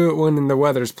you do it when the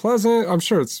weather's pleasant. I'm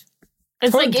sure it's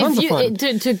like if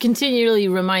you to continually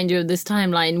remind you of this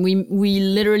timeline. We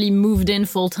literally moved in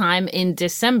full time in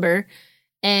December.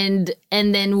 And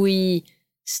then we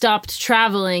stopped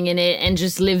traveling in it and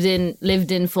just lived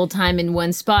in full time in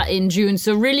one spot in June.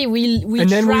 So really, we and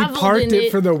then we parked it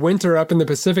for the winter up in the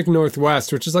Pacific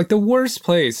Northwest, which is like the worst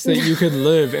place that you could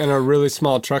live in a really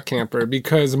small truck camper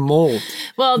because mold.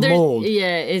 Well, mold.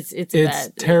 Yeah, it's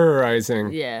bad.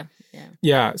 Terrorizing.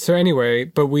 Yeah. So anyway,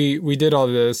 but we did all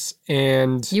this,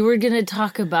 and you were gonna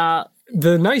talk about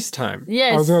the nice time.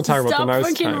 Yes. I was going to talk about the nice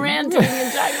time. Stop fucking ranting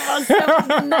and talking about some of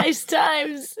the nice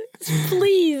times.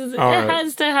 Please. It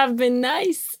has to have been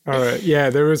nice. All right. Yeah,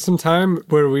 there was some time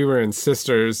where we were in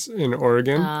Sisters in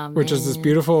Oregon, which is this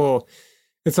beautiful...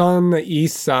 It's on the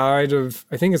east side of...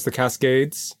 I think it's the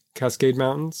Cascade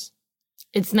Mountains.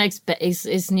 It's next...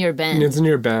 It's near Bend. It's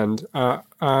near Bend.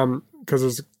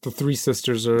 Because the Three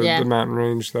Sisters are the mountain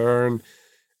range there. And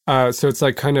so it's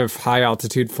like kind of high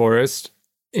altitude forest.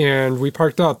 And we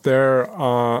parked out there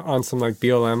on some like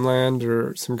BLM land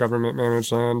or some government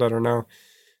managed land. I don't know.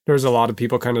 There was a lot of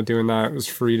people kind of doing that. It was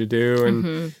free to do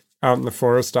and out in the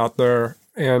forest out there.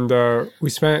 And we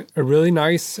spent a really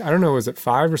nice, I don't know, was it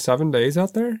 5 or 7 days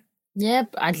out there?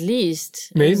 Yep, at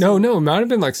least. No, it might have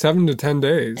been like 7 to 10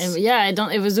 days. Yeah,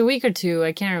 it was a week or two.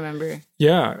 I can't remember.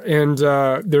 Yeah, and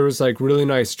there was like really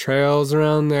nice trails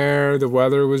around there. The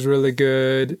weather was really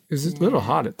good. It was a little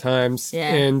hot at times.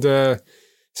 Yeah. And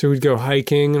so we'd go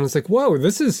hiking, and it's like, whoa,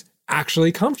 this is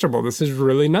actually comfortable. This is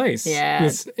really nice. Yeah.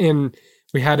 And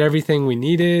we had everything we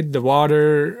needed, the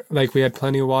water, like we had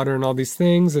plenty of water and all these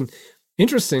things. And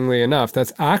interestingly enough,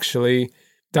 that's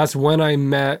when I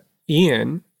met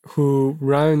Ian, who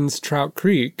runs Trout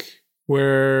Creek,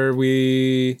 where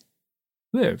we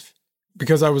live.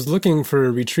 Because I was looking for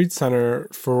a retreat center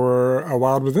for a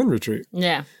Wild Within retreat.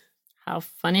 Yeah. How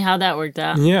funny how that worked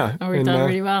out. Yeah. It worked out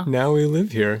pretty well. Now we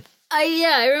live here.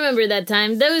 I remember that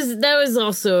time. That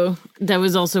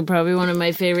was also probably one of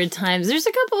my favorite times. There's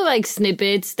a couple of like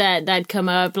snippets that come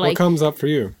up. Like, what comes up for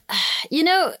you? You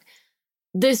know,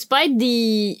 despite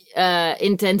the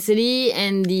intensity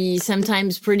and the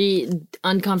sometimes pretty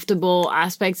uncomfortable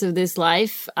aspects of this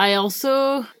life, I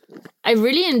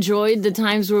really enjoyed the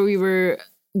times where we were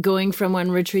going from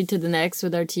one retreat to the next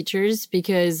with our teachers,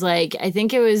 because like I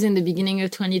think it was in the beginning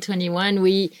of 2021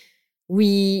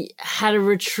 we had a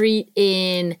retreat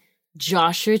in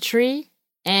Joshua Tree,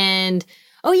 and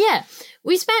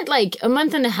we spent like a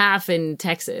month and a half in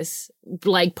Texas,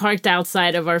 like parked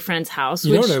outside of our friend's house.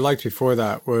 You know what I liked before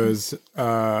that was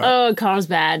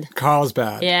Carlsbad.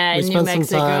 Yeah, we in spent New Mexico.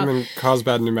 some time in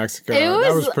Carlsbad, New Mexico.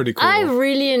 That was pretty cool. I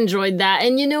really enjoyed that.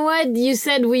 And you know what? You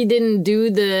said we didn't do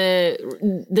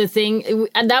the thing.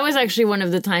 That was actually one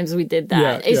of the times we did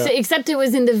that. Yeah. Except it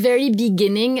was in the very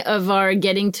beginning of our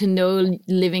getting to know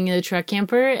living in a truck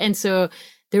camper, and so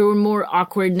there were more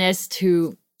awkwardness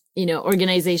to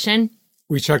organization.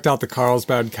 We checked out the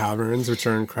Carlsbad Caverns, which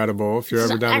are incredible if you're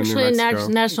ever down in New Mexico. Actually,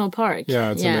 a national park.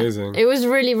 Yeah, it's amazing. It was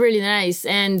really, really nice.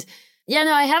 And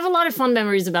I have a lot of fun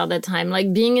memories about that time.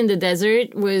 Like being in the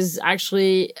desert was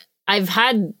actually, I've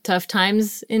had tough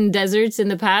times in deserts in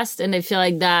the past, and I feel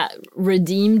like that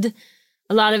redeemed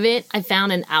a lot of it. I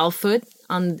found an owl foot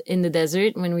in the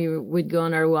desert when we would go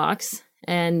on our walks.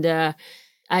 And I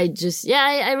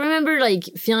remember like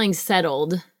feeling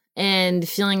settled and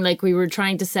feeling like we were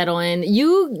trying to settle in.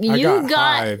 You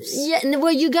got hives. Yeah,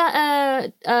 well, you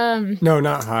got no,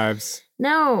 not hives.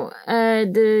 No,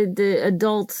 the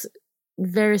adult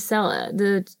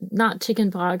varicella, not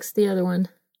chicken pox, the other one.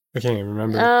 I can't even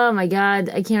remember. Oh my god,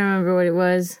 I can't remember what it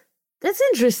was. That's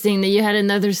interesting that you had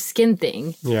another skin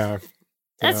thing. Yeah.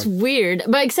 That's weird.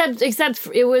 But except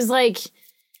it was like,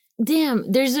 damn,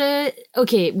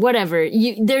 whatever.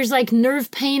 There's like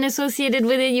nerve pain associated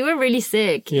with it. You were really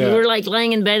sick. Yeah. You were like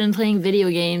lying in bed and playing video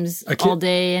games all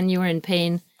day, and you were in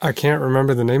pain. I can't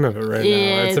remember the name of it right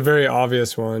now. It's a very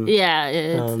obvious one. Yeah,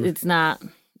 it's not.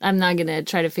 I'm not gonna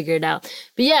try to figure it out.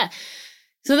 But yeah,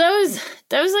 so that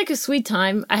was like a sweet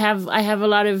time. I have a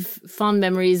lot of fond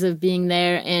memories of being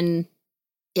there, and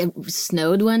it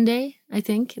snowed one day. I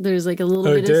think there was like a little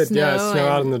bit of snow. Yeah, snow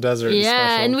out in the desert.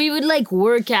 Yeah, and we would like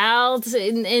work out,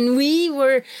 and we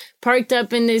were parked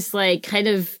up in this like kind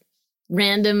of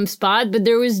random spot, but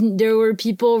there were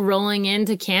people rolling in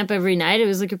to camp every night. It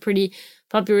was like a pretty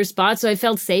popular spot, so I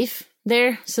felt safe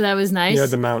there. So that was nice. You had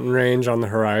the mountain range on the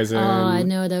horizon. Oh, I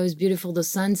know, that was beautiful. The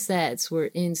sunsets were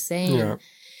insane.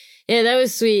 Yeah, that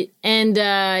was sweet. And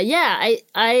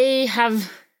I have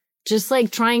just like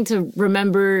trying to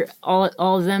remember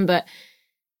all of them, but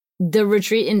the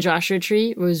retreat in Joshua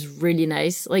Tree was really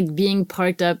nice. Like being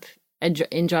parked up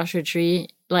in Joshua Tree,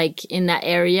 like in that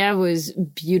area, was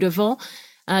beautiful.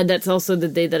 That's also the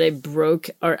day that I broke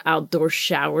our outdoor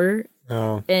shower.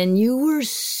 Oh. And you were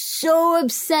so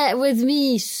upset with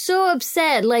me. So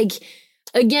upset. Like,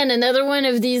 again, another one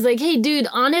of these, like, hey, dude,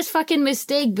 honest fucking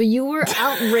mistake, but you were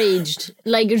outraged.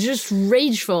 Like, just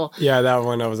rageful. Yeah, that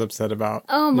one I was upset about.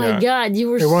 Oh my God, you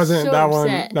were It wasn't so that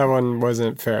upset. one. That one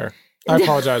wasn't fair. I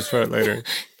apologize for it later.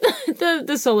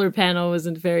 The solar panel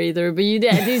wasn't fair either, but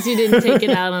at least you didn't take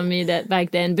it out on me that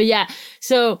back then. But yeah,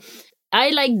 so I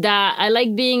like that. I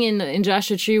like being in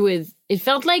Joshua Tree with. It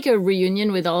felt like a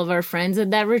reunion with all of our friends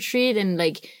at that retreat, and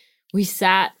like we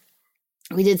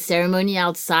did ceremony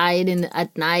outside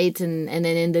at night and then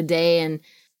in the day, and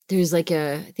there's like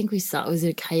I think we saw, was it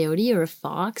a coyote or a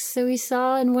fox that we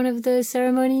saw in one of the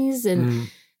ceremonies,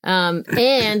 and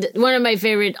and one of my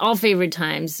favorite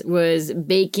times was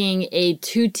baking a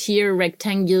 2-tier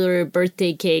rectangular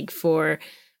birthday cake for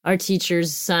our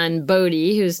teacher's son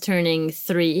Bodhi, who's turning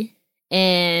 3,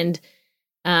 and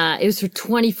it was for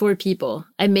 24 people.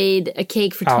 I made a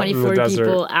cake for 24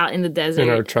 people out in the desert. In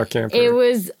our truck camper. It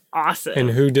was awesome. And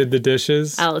who did the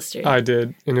dishes? Alistair. I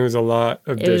did. And it was a lot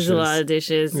of dishes. It was a lot of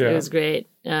dishes. Yeah. It was great.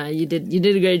 you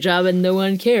did a great job, and no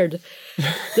one cared.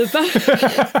 The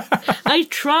fact I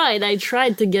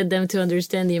tried to get them to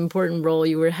understand the important role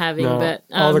you were having, but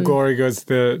all the glory goes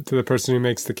to the person who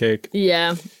makes the cake.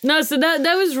 Yeah, no. So that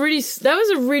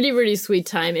was a really, really sweet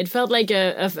time. It felt like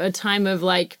a time of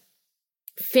like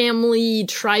family,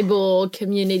 tribal,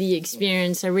 community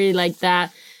experience. I really liked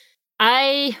that.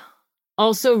 I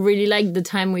also really liked the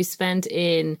time we spent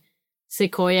in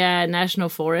Sequoia National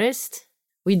Forest.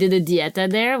 We did a dieta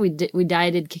there. We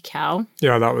dieted cacao.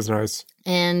 Yeah, that was nice.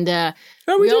 And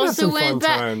we also some went fun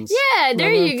back. times. Yeah,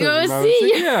 there you go.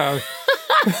 See, yeah,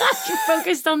 you're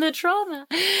focused on the trauma.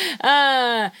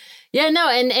 Yeah, no,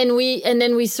 and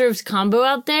then we served combo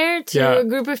out there to a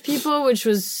group of people, which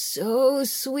was so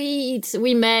sweet.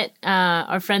 We met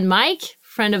our friend Mike,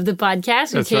 friend of the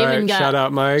podcast, who came and got shout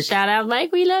out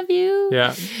Mike. We love you.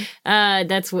 Yeah,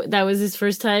 that was his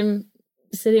first time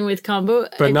sitting with combo,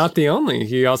 but not the only.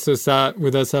 He also sat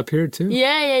with us up here too.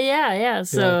 Yeah.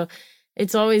 So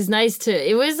it's always nice to.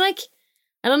 It was like,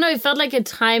 I don't know. It felt like a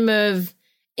time of.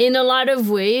 In a lot of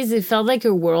ways, it felt like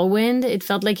a whirlwind. It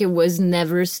felt like it was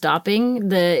never stopping.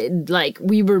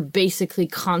 We were basically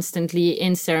constantly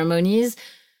in ceremonies,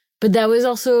 but that was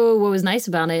also what was nice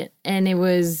about it. And it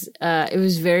was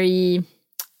very.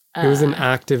 It was an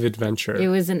active adventure. It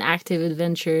was an active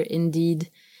adventure, indeed.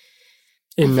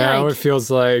 And now it feels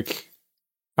like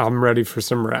I'm ready for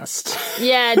some rest.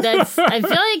 Yeah, I feel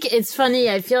like it's funny.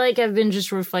 I feel like I've been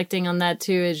just reflecting on that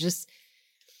too.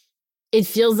 It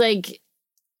feels like.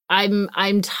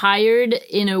 I'm tired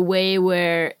in a way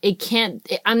where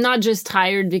I'm not just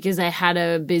tired because I had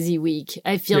a busy week.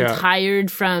 I feel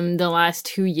tired from the last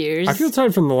 2 years. I feel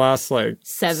tired from the last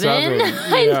seven.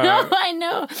 Yeah. I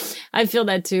know. I feel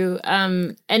that too.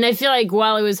 And I feel like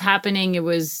while it was happening, I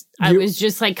was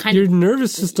just like kind of. Your your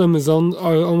nervous system is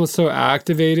almost so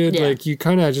activated. Yeah. Like you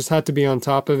kind of just had to be on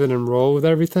top of it and roll with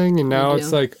everything. And now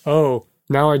it's like, oh,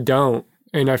 now I don't.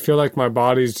 And I feel like my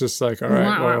body's just like, all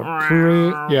right, well,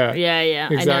 yeah,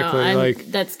 exactly. I know.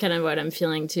 That's kind of what I'm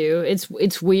feeling too.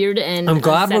 It's weird, and I'm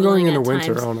glad we're going into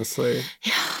winter. Times. Honestly,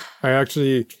 I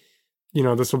actually,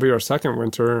 this will be our second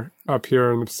winter up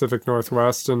here in the Pacific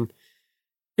Northwest, and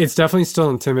it's definitely still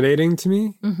intimidating to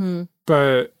me. Mm-hmm.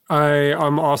 But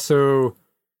I'm also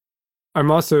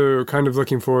kind of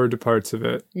looking forward to parts of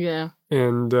it. Yeah,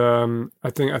 and I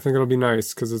think it'll be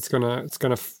nice because it's gonna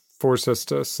force us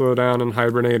to slow down and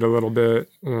hibernate a little bit.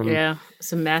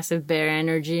 Some massive bear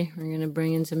energy. We're gonna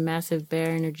bring in some massive bear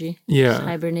energy. Yeah, just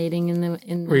hibernating in the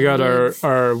we got woods.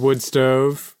 our wood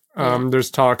stove.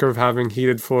 There's talk of having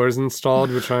heated floors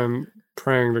installed, which I'm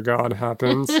praying to God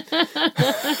happens.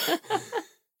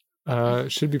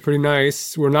 Should be pretty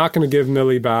nice. We're not going to give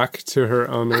Millie back to her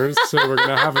owners, so we're going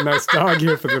to have a nice dog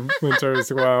here for the winter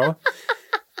as well.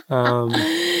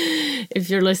 If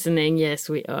you're listening, yes,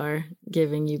 we are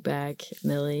giving you back,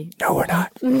 Millie. No, we're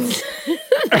not.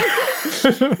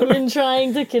 I've been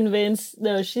trying to convince.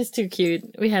 No, she's too cute.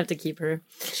 We have to keep her.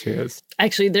 She is.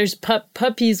 Actually, there's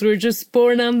puppies were just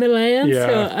born on the land. Yeah.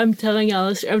 So I'm telling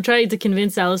Alistair. I'm trying to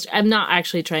convince Alistair. I'm not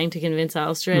actually trying to convince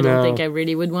Alistair. I don't think I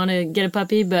really would want to get a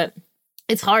puppy, but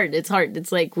it's hard.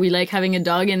 It's like we like having a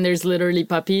dog, and there's literally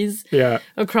puppies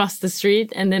across the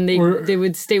street, and then they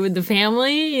would stay with the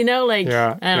family. I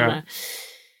don't know.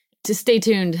 To stay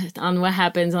tuned on what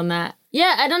happens on that.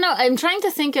 Yeah, I don't know. I'm trying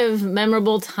to think of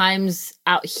memorable times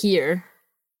out here.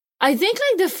 I think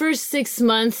the first 6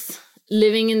 months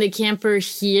living in the camper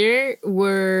here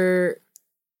were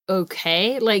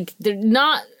okay. They're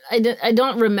not. I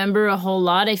don't remember a whole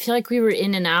lot. I feel like we were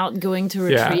in and out going to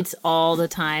retreats all the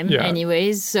time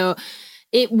anyways. So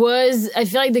it was, I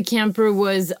feel like the camper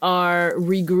was our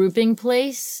regrouping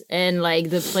place and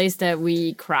the place that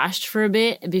we crashed for a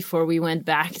bit before we went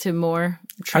back to more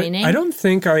training. I don't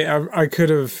think I could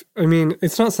have,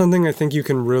 it's not something I think you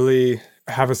can really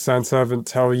have a sense of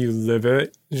until you live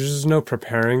it. There's just no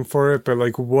preparing for it, but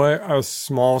what a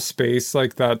small space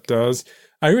like that does.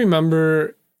 I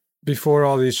remember before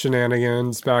all these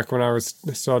shenanigans, back when I was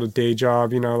still at a day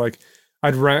job,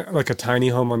 I'd rent a tiny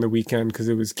home on the weekend because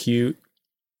it was cute,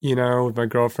 with my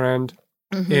girlfriend.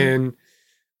 Mm-hmm. And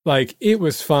it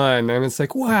was fun. And it's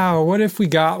wow, what if we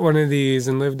got one of these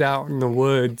and lived out in the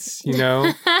woods,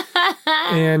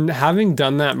 And having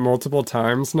done that multiple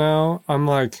times now, I'm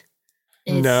no.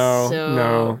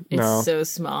 It's so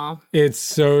small. It's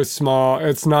so small.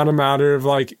 It's not a matter of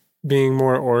being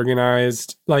more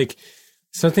organized.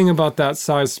 Something about that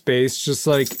size space, just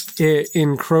it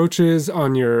encroaches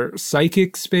on your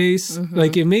psychic space.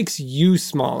 Mm-hmm. It makes you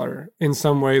smaller in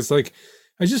some ways. I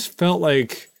just felt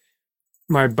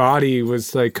my body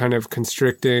was kind of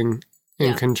constricting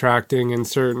and contracting in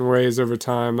certain ways over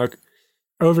time. Like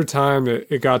over time,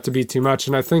 it got to be too much.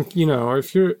 And I think,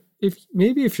 if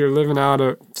you're living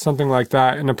out something like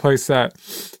that in a place that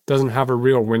doesn't have a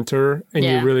real winter and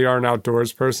you really are an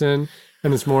outdoors person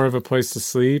and it's more of a place to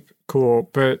sleep, cool.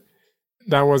 But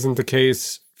that wasn't the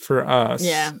case for us.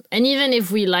 Yeah. And even if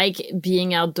we like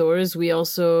being outdoors, we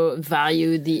also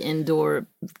value the indoor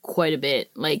quite a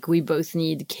bit. Like we both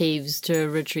need caves to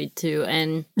retreat to.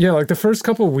 And yeah, like the first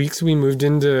couple of weeks we moved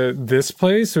into this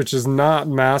place, which is not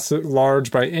massive,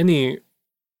 large by any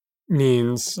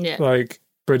means,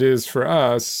 but is for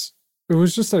us, it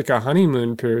was just like a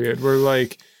honeymoon period. We're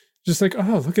like,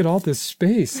 oh, look at all this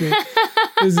space.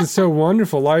 This is so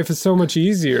wonderful. Life is so much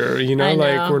easier,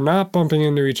 like we're not bumping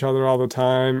into each other all the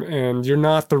time and you're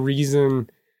not the reason.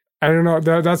 I don't know.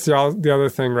 That's the other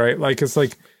thing, right? Like, it's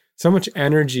like so much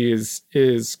energy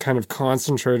is kind of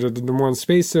concentrated in one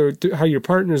space. So how your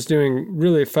partner's doing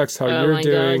really affects how you're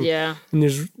doing. God, yeah. And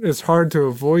it's hard to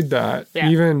avoid that. Yeah.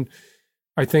 Even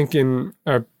I think in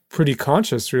a pretty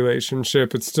conscious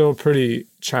relationship, it's still pretty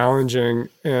challenging.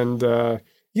 And,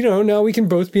 now we can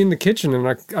both be in the kitchen and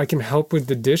I can help with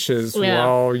the dishes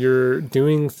while you're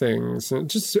doing things. And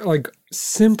just like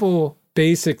simple,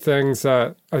 basic things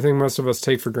that I think most of us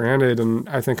take for granted. And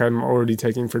I think I'm already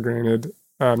taking for granted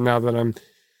now that I'm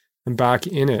back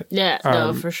in it. Yeah,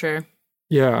 no, for sure.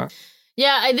 Yeah.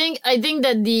 Yeah, I think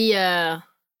that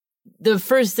the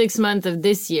first 6 months of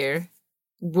this year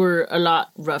were a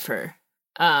lot rougher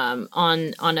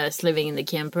on us living in the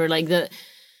camper. Like the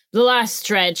last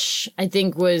stretch, I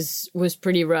think, was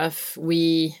pretty rough.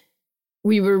 We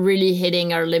were really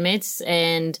hitting our limits,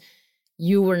 and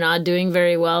you were not doing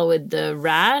very well with the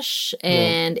rash,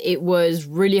 and it was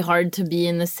really hard to be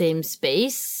in the same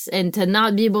space and to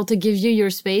not be able to give you your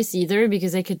space either,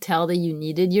 because I could tell that you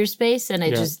needed your space, and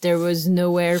there was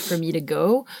nowhere for me to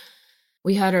go.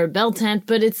 We had our bell tent,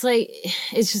 but it's like,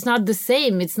 it's just not the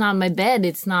same. It's not my bed.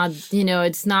 It's not,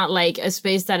 it's not like a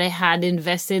space that I had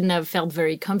invested in that felt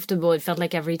very comfortable. It felt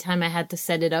like every time I had to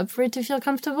set it up for it to feel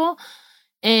comfortable.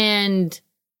 And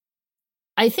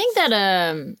I think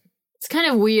that it's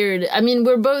kind of weird. I mean,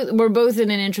 we're both in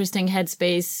an interesting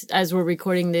headspace as we're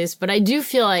recording this, but I do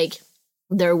feel like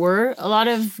there were a lot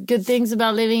of good things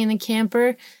about living in a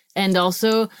camper. And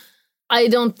also, I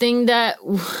don't think that...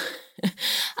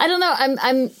 I don't know.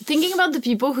 I'm thinking about the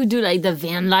people who do like the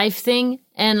van life thing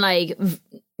and like,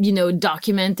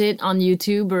 document it on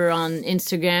YouTube or on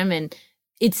Instagram. And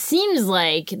it seems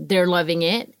like they're loving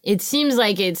it. It seems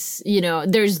like it's,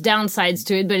 there's downsides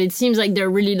to it, but it seems like they're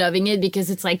really loving it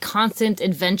because it's like constant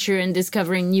adventure and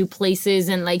discovering new places.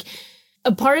 And like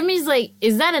a part of me is like,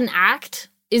 is that an act?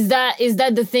 Is that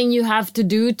the thing you have to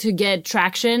do to get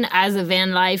traction as a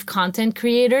van life content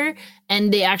creator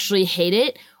and they actually hate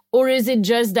it? Or is it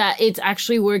just that it's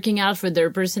actually working out for their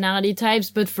personality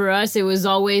types? But for us, it was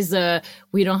always,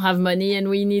 we don't have money and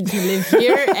we need to live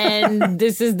here. And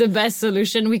this is the best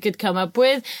solution we could come up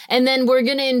with. And then we're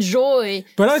going to enjoy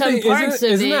some parts of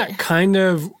it. Isn't that kind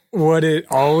of what it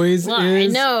always is? I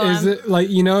know. Is it like,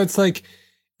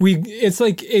 it's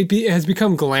like it has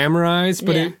become glamorized,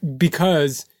 but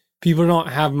because people don't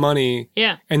have money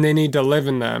and they need to live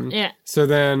in them. Yeah. So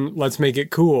then let's make it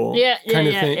cool. Kind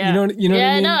of thing. Yeah. You know what I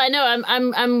mean? I know.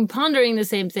 I'm pondering the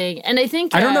same thing. And I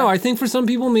think I don't know. I think for some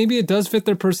people maybe it does fit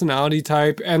their personality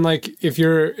type. And like if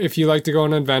you like to go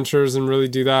on adventures and really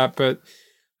do that, but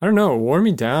I don't know, wore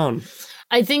me down.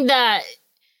 I think that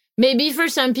maybe for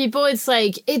some people, it's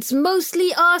like, it's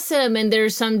mostly awesome and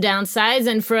there's some downsides.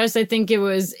 And for us, I think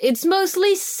it's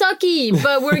mostly sucky,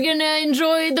 but we're going to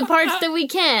enjoy the parts that we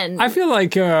can. I feel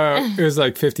like it was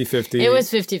like 50-50. It was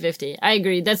 50-50. I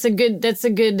agree. That's a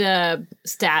good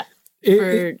stat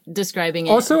for describing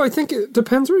it. Also, I think it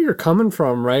depends where you're coming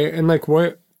from, right? And like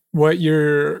what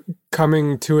you're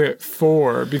coming to it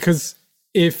for. Because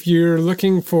if you're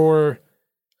looking for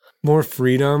more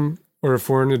freedom or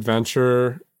for an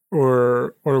adventure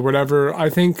or whatever, I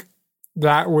think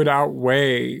that would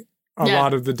outweigh a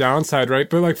lot of the downside, right?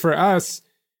 But like for us,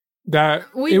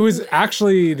 it was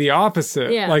actually the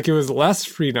opposite. Yeah. Like it was less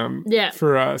freedom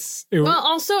for us.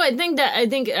 Also, I think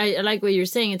I like what you're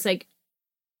saying. It's like,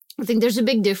 I think there's a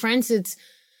big difference. It's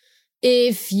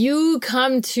if you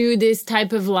come to this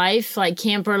type of life, like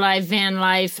camper life, van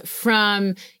life,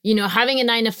 from, having a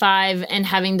 9-to-5 and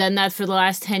having done that for the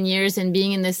last 10 years and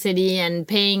being in the city and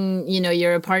paying,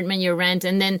 your apartment, your rent,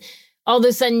 and then all of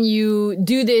a sudden you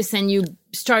do this and you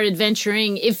start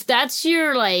adventuring. If that's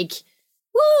your like,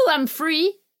 woo, I'm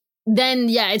free, then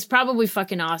yeah, it's probably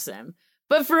fucking awesome.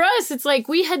 But for us, it's like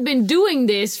we had been doing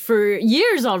this for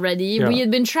years already. Yeah. We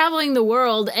had been traveling the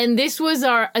world, and this was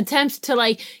our attempt to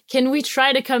like, can we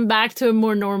try to come back to a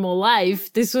more normal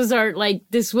life? This was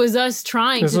this was us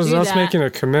trying This to do that. was us making a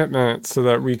commitment so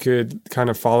that we could kind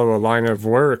of follow a line of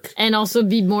work. And also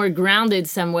be more grounded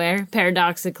somewhere,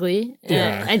 paradoxically.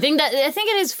 Yeah. I think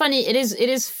it is funny. It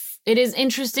is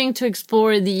interesting to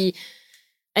explore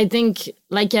I think,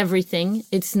 like everything,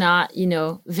 it's not,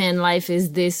 van life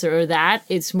is this or that.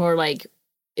 It's more like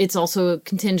it's also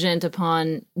contingent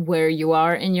upon where you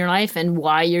are in your life and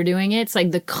why you're doing it. It's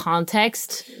like the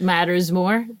context matters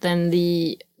more than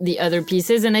the other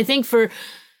pieces. And I think for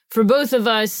both of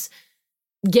us,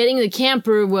 getting the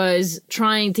camper was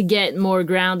trying to get more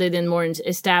grounded and more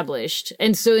established.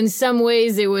 And so in some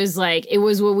ways, it was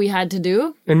what we had to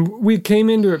do. And we came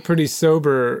into it pretty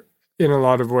sober in a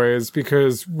lot of ways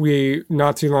because we,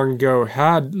 not too long ago,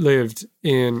 had lived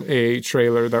in a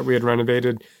trailer that we had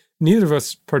renovated. Neither of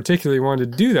us particularly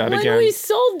wanted to do that again. When we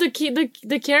sold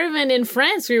the caravan in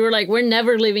France, we were like, we're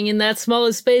never living in that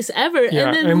smallest space ever.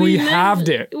 Yeah, and we halved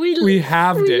it. We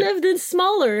halved it. We lived in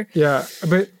smaller. Yeah,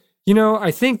 but, I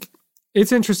think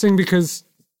it's interesting because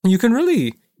you can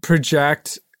really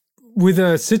project with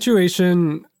a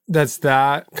situation that's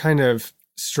that kind of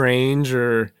strange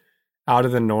or out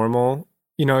of the normal,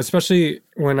 especially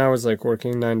when I was like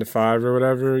working 9 to 5 or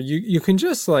whatever, you can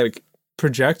just like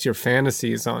project your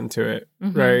fantasies onto it,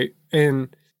 right?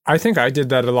 And I think I did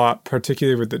that a lot,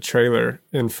 particularly with the trailer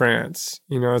in France.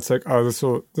 It's like, oh, this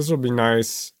will be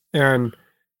nice. And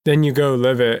then you go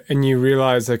live it and you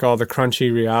realize like all the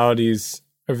crunchy realities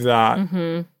of that.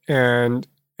 And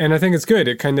I think it's good.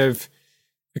 It kind of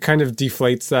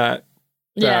deflates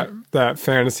that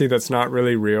fantasy that's not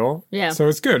really real. Yeah. So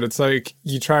it's good. It's like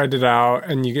you tried it out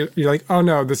and you're like, oh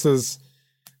no, this is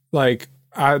like,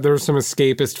 there were some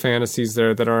escapist fantasies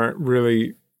there that aren't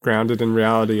really grounded in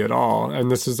reality at all.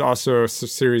 And this is also a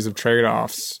series of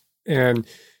trade-offs. And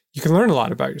you can learn a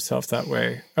lot about yourself that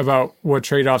way, about what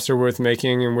trade-offs are worth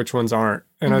making and which ones aren't.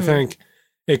 And I think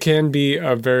it can be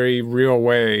a very real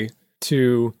way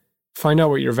to find out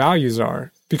what your values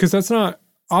are, because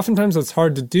oftentimes that's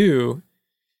hard to do.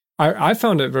 I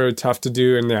found it very tough to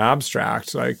do in the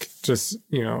abstract, like just,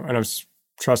 and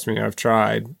trust me, I've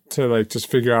tried to like just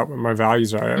figure out what my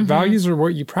values are. Values are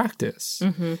what you practice.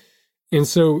 And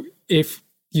so if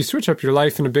you switch up your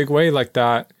life in a big way like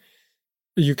that,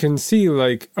 you can see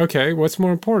like, okay, what's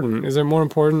more important? Is it more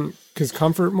important because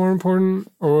comfort more important?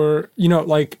 Or,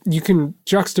 like you can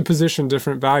juxtaposition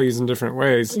different values in different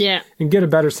ways and get a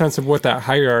better sense of what that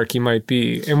hierarchy might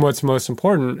be and what's most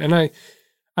important. And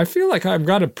I feel like I've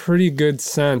got a pretty good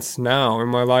sense now in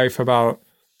my life about,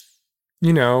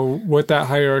 what that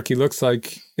hierarchy looks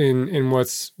like in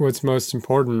what's most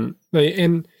important.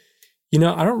 And,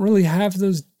 I don't really have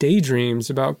those daydreams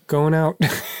about going out.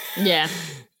 Yeah.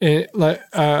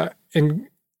 And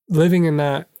living in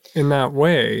that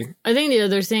way. I think the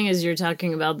other thing is you're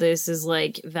talking about this is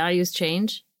like values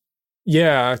change.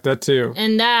 Yeah, that too.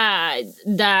 And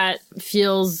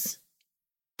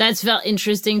that's felt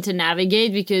interesting to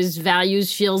navigate because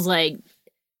values feels like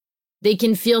they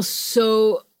can feel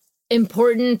so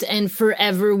important and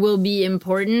forever will be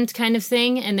important kind of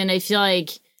thing. And then I feel like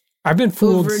I've been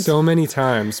fooled so many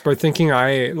times by thinking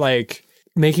I like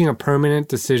making a permanent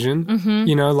decision,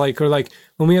 or like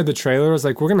when we had the trailer, I was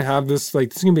like, we're going to have this, like,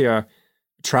 this is going to be a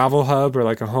travel hub or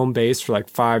like a home base for like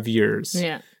 5 years.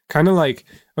 Yeah. Kind of like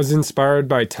I was inspired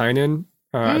by Tynan.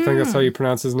 I think that's how you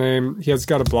pronounce his name. He has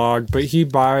got a blog, but he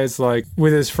buys like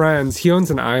with his friends, he owns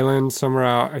an island somewhere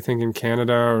out, I think in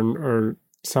Canada or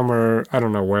somewhere, I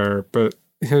don't know where, but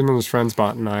him and his friends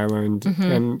bought an island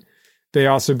and they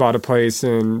also bought a place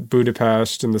in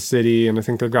Budapest in the city. And I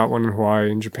think they've got one in Hawaii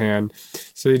and Japan.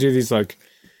 So they do these like,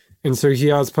 and so he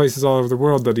has places all over the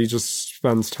world that he just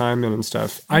spends time in and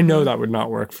stuff. I know that would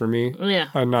not work for me. Yeah.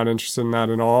 I'm not interested in that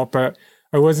at all, but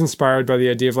I was inspired by the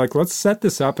idea of like, let's set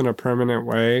this up in a permanent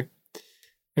way.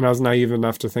 And I was naive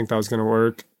enough to think that was going to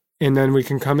work. And then we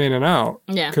can come in and out.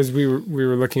 Yeah. Because we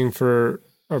were looking for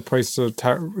a place to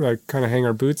like kind of hang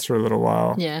our boots for a little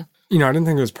while. Yeah. I didn't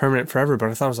think it was permanent forever, but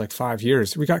I thought it was like 5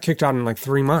 years. We got kicked out in like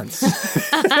 3 months.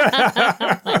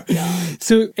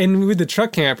 So, and with the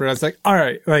truck camper, I was like, all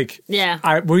right, like,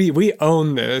 we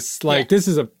own this. Like, this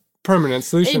is a permanent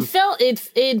solution.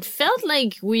 It felt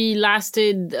like we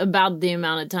lasted about the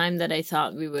amount of time that I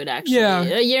thought we would actually. Yeah.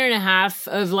 A year and a half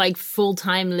of like full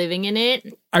time living in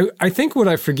it. I think what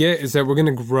I forget is that we're going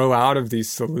to grow out of these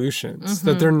solutions,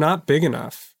 that they're not big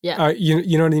enough. Yeah.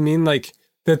 You know what I mean? Like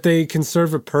that they can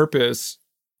serve a purpose.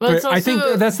 Well, but I think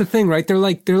that's the thing, right? They're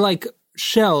like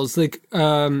shells. Like,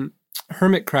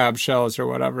 hermit crab shells or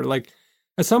whatever. Like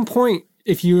at some point,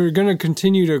 if you were going to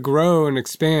continue to grow and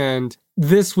expand,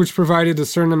 this, which provided a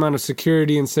certain amount of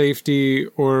security and safety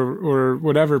or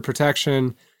whatever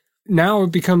protection, now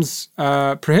it becomes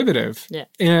prohibitive. Yeah.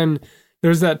 And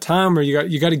there's that time where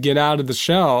you got to get out of the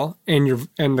shell, and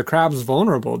the crab's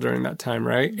vulnerable during that time,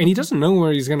 right? And he doesn't know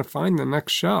where he's going to find the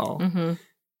next shell.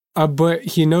 Mm-hmm. But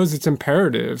he knows it's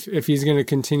imperative if he's going to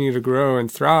continue to grow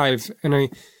and thrive. And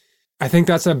I think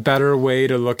that's a better way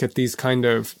to look at these kind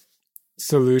of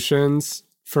solutions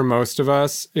for most of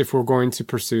us if we're going to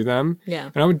pursue them.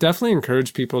 Yeah. And I would definitely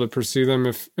encourage people to pursue them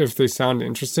if they sound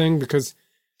interesting, because,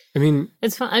 I mean...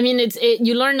 It's fun. I mean,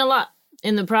 you learn a lot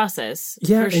in the process.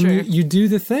 Yeah, for and sure. you do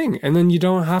the thing, and then you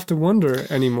don't have to wonder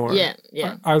anymore.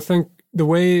 Yeah. I think the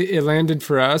way it landed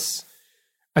for us,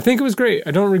 I think it was great.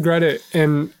 I don't regret it.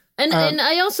 And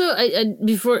I also,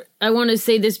 I want to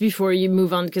say this before you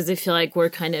move on, because I feel like we're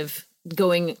kind of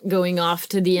going off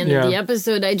to the end of the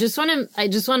episode. I just want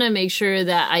to make sure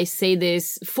that I say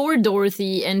this for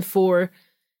Dorothy and for,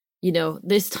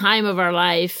 this time of our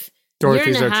life.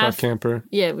 Dorothy's our truck camper.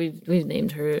 Yeah, we've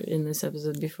named her in this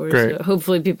episode before, Great. So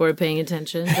hopefully people are paying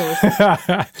attention.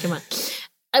 Come on.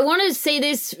 I want to say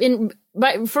this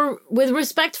with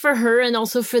respect for her, and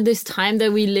also for this time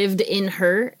that we lived in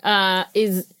her,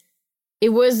 it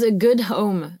was a good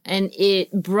home, and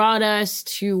it brought us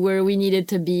to where we needed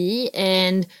to be.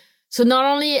 And so not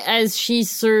only as she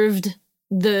served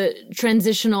the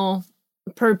transitional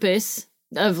purpose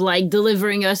of like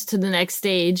delivering us to the next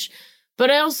stage, but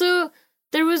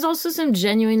there was also some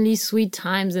genuinely sweet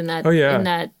times in that in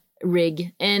that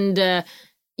rig. And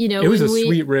it was a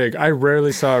sweet rig. I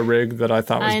rarely saw a rig that I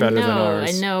thought was better than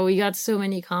ours. I know. We got so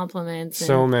many compliments.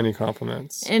 So many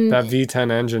compliments. And that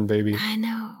V10 engine, baby. I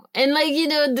know. And like,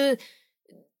 the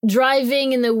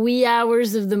driving in the wee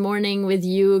hours of the morning with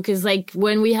you, because like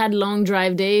when we had long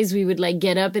drive days, we would like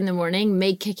get up in the morning,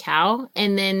 make cacao,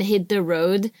 and then hit the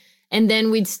road. And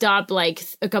then we'd stop like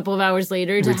a couple of hours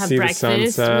later to have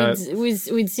breakfast.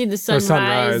 We'd see the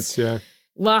sunrise. Yeah.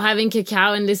 While having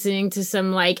cacao and listening to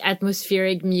some like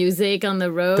atmospheric music on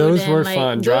the road. Those were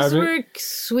fun. Those were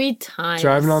sweet times.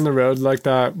 Driving on the road like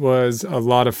that was a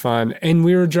lot of fun. And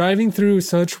we were driving through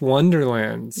such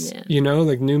wonderlands,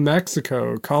 like New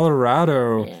Mexico,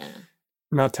 Colorado,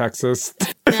 not Texas.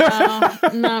 No,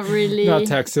 not really. Not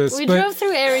Texas. We drove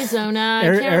through Arizona.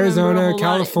 Arizona,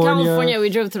 California. We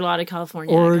drove through a lot of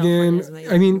California. Oregon.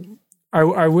 I mean,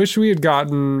 I wish we had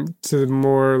gotten to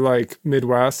more like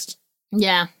Midwest.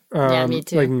 Yeah. Me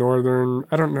too. Like northern.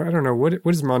 I don't know. What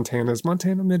is Montana? Is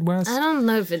Montana Midwest? I don't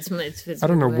know if it's I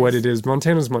don't know what it is.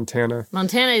 Montana's Montana.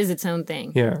 Montana is its own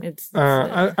thing. Yeah.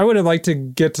 I would have liked to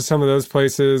get to some of those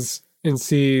places and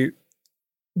see,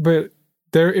 but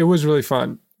it was really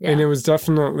fun. Yeah. And it was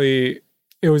definitely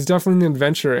an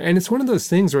adventure. And it's one of those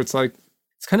things where it's like,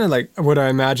 it's kind of like what I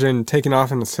imagine taking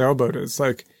off in a sailboat is.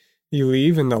 Like you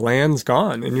leave and the land's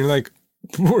gone and you're like,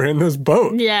 we're in this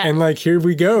boat. Yeah. And like, here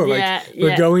we go. Like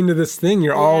we're going to this thing.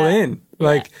 You're all in.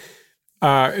 Like,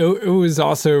 it was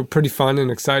also pretty fun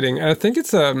and exciting. And I think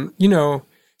it's,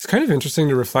 it's kind of interesting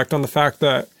to reflect on the fact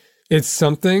that it's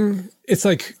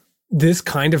like this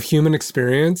kind of human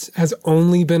experience has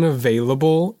only been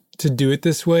available to do it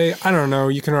this way. I don't know.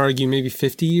 You can argue maybe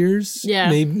 50 years. Yeah.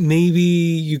 Maybe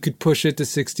you could push it to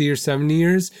 60 or 70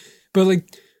 years. But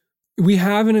like, we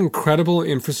have an incredible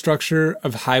infrastructure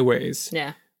of highways.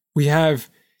 Yeah. We have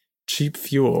cheap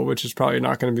fuel, which is probably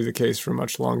not going to be the case for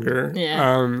much longer.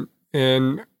 Yeah.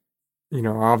 And,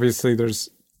 obviously there's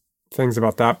things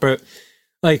about that, but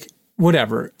like,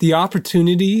 whatever. The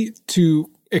opportunity to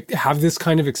have this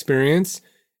kind of experience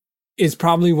is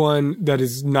probably one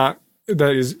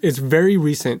it's very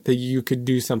recent that you could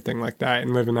do something like that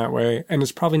and live in that way. And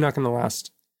it's probably not going to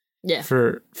last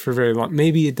for very long.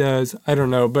 Maybe it does. I don't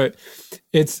know. But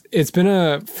it's been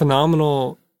a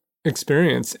phenomenal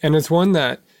experience. And it's one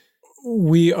that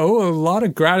we owe a lot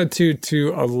of gratitude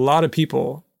to a lot of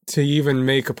people to even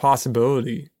make a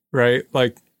possibility, right?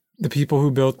 Like the people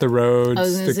who built the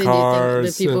roads, the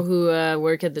cars. The people who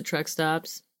work at the truck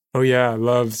stops. Oh, yeah.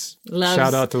 Loves.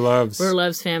 Shout out to Loves. We're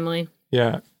Loves family.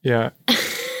 Yeah. Yeah.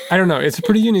 I don't know. It's a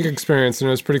pretty unique experience. And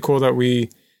it was pretty cool that we've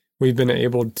been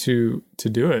able to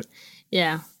do it.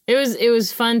 Yeah. It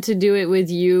was fun to do it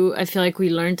with you. I feel like we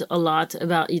learned a lot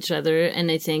about each other. And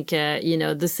I think,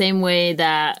 the same way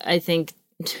that I think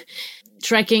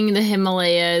trekking the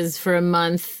Himalayas for a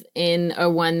month in a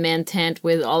one-man tent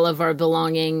with all of our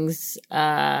belongings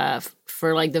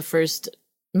for like the first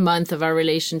month of our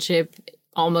relationship,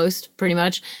 almost pretty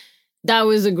much, that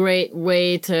was a great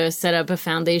way to set up a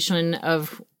foundation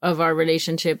of our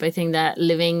relationship. I think that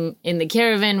living in the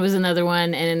caravan was another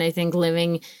one. And I think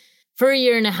living for a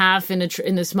year and a half in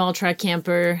a small truck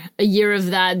camper, a year of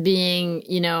that being,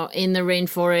 you know, in the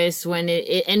rainforest when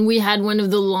and we had one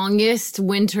of the longest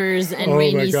winters and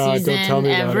rainy season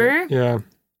ever. Yeah.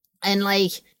 And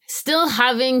like still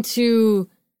having to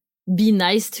be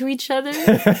nice to each other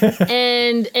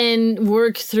and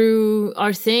work through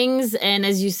our things. And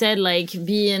as you said, like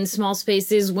be in small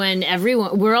spaces when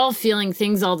we're all feeling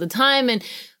things all the time. And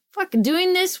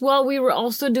doing this while we were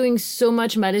also doing so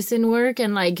much medicine work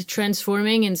and like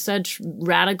transforming in such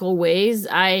radical ways.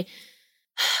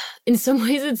 In some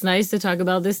ways, it's nice to talk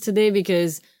about this today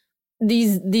because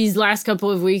these last couple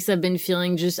of weeks I've been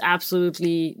feeling just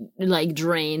absolutely like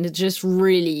drained, just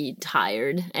really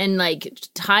tired and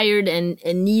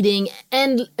needing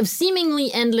and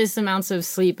seemingly endless amounts of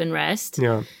sleep and rest.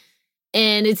 Yeah.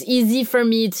 And it's easy for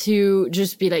me to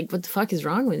just be like, what the fuck is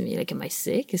wrong with me? Like, am I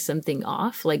sick? Is something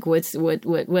off? Like, what?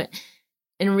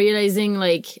 And realizing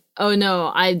like, oh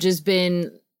no, I've just been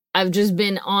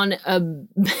on a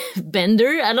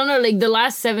bender. I don't know, like the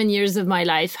last 7 years of my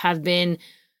life have been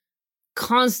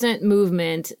constant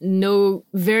movement,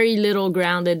 very little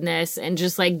groundedness, and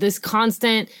just like this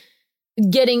constant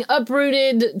getting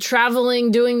uprooted, traveling,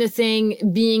 doing the thing,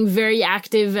 being very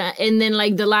active. And then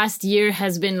like the last year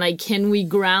has been like, can we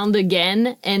ground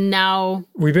again? And now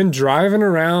we've been driving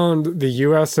around the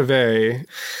US of A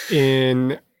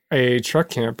in a truck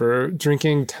camper,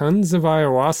 drinking tons of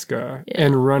ayahuasca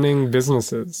and running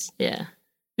businesses. Yeah.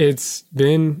 It's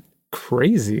been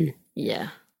crazy. Yeah.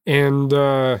 And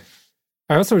I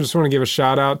also just want to give a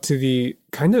shout out to the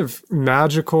kind of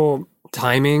magical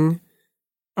timing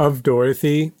of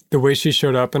Dorothy, the way she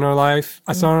showed up in our life.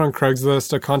 I saw her on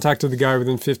Craigslist. I contacted the guy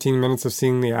within 15 minutes of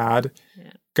seeing the ad.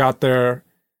 Yeah. Got there.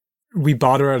 We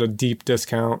bought her at a deep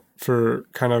discount for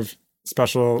kind of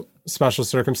special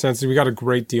circumstances. We got a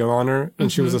great deal on her,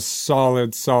 and she was a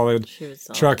solid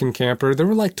truck and camper. There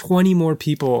were like 20 more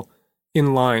people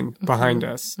in line behind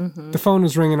us. The phone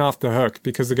was ringing off the hook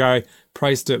because the guy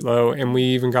priced it low, and we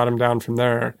even got him down from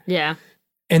there. Yeah.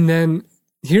 And then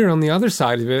here on the other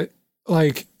side of it,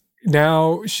 like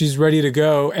now she's ready to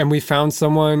go, and we found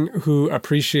someone who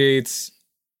appreciates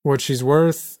what she's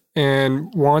worth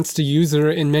and wants to use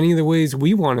her in many of the ways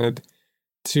we wanted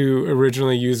to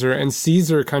originally use her, and sees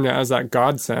her kind of as that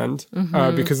godsend,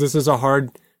 because this is a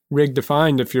hard rig to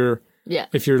find. If you're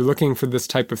looking for this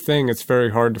type of thing, it's very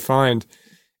hard to find.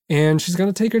 And she's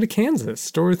going to take her to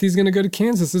Kansas. Dorothy's going to go to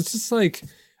Kansas. It's just like,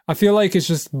 I feel like it's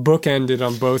just bookended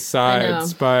on both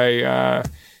sides by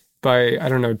I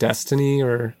don't know, destiny,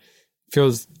 or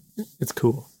feels it's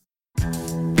cool.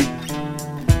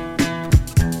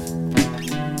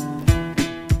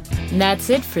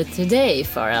 That's it for today,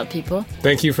 Far Out people.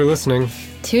 Thank you for listening.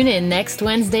 Tune in next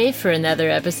Wednesday for another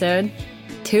episode.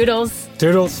 Toodles.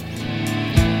 Toodles.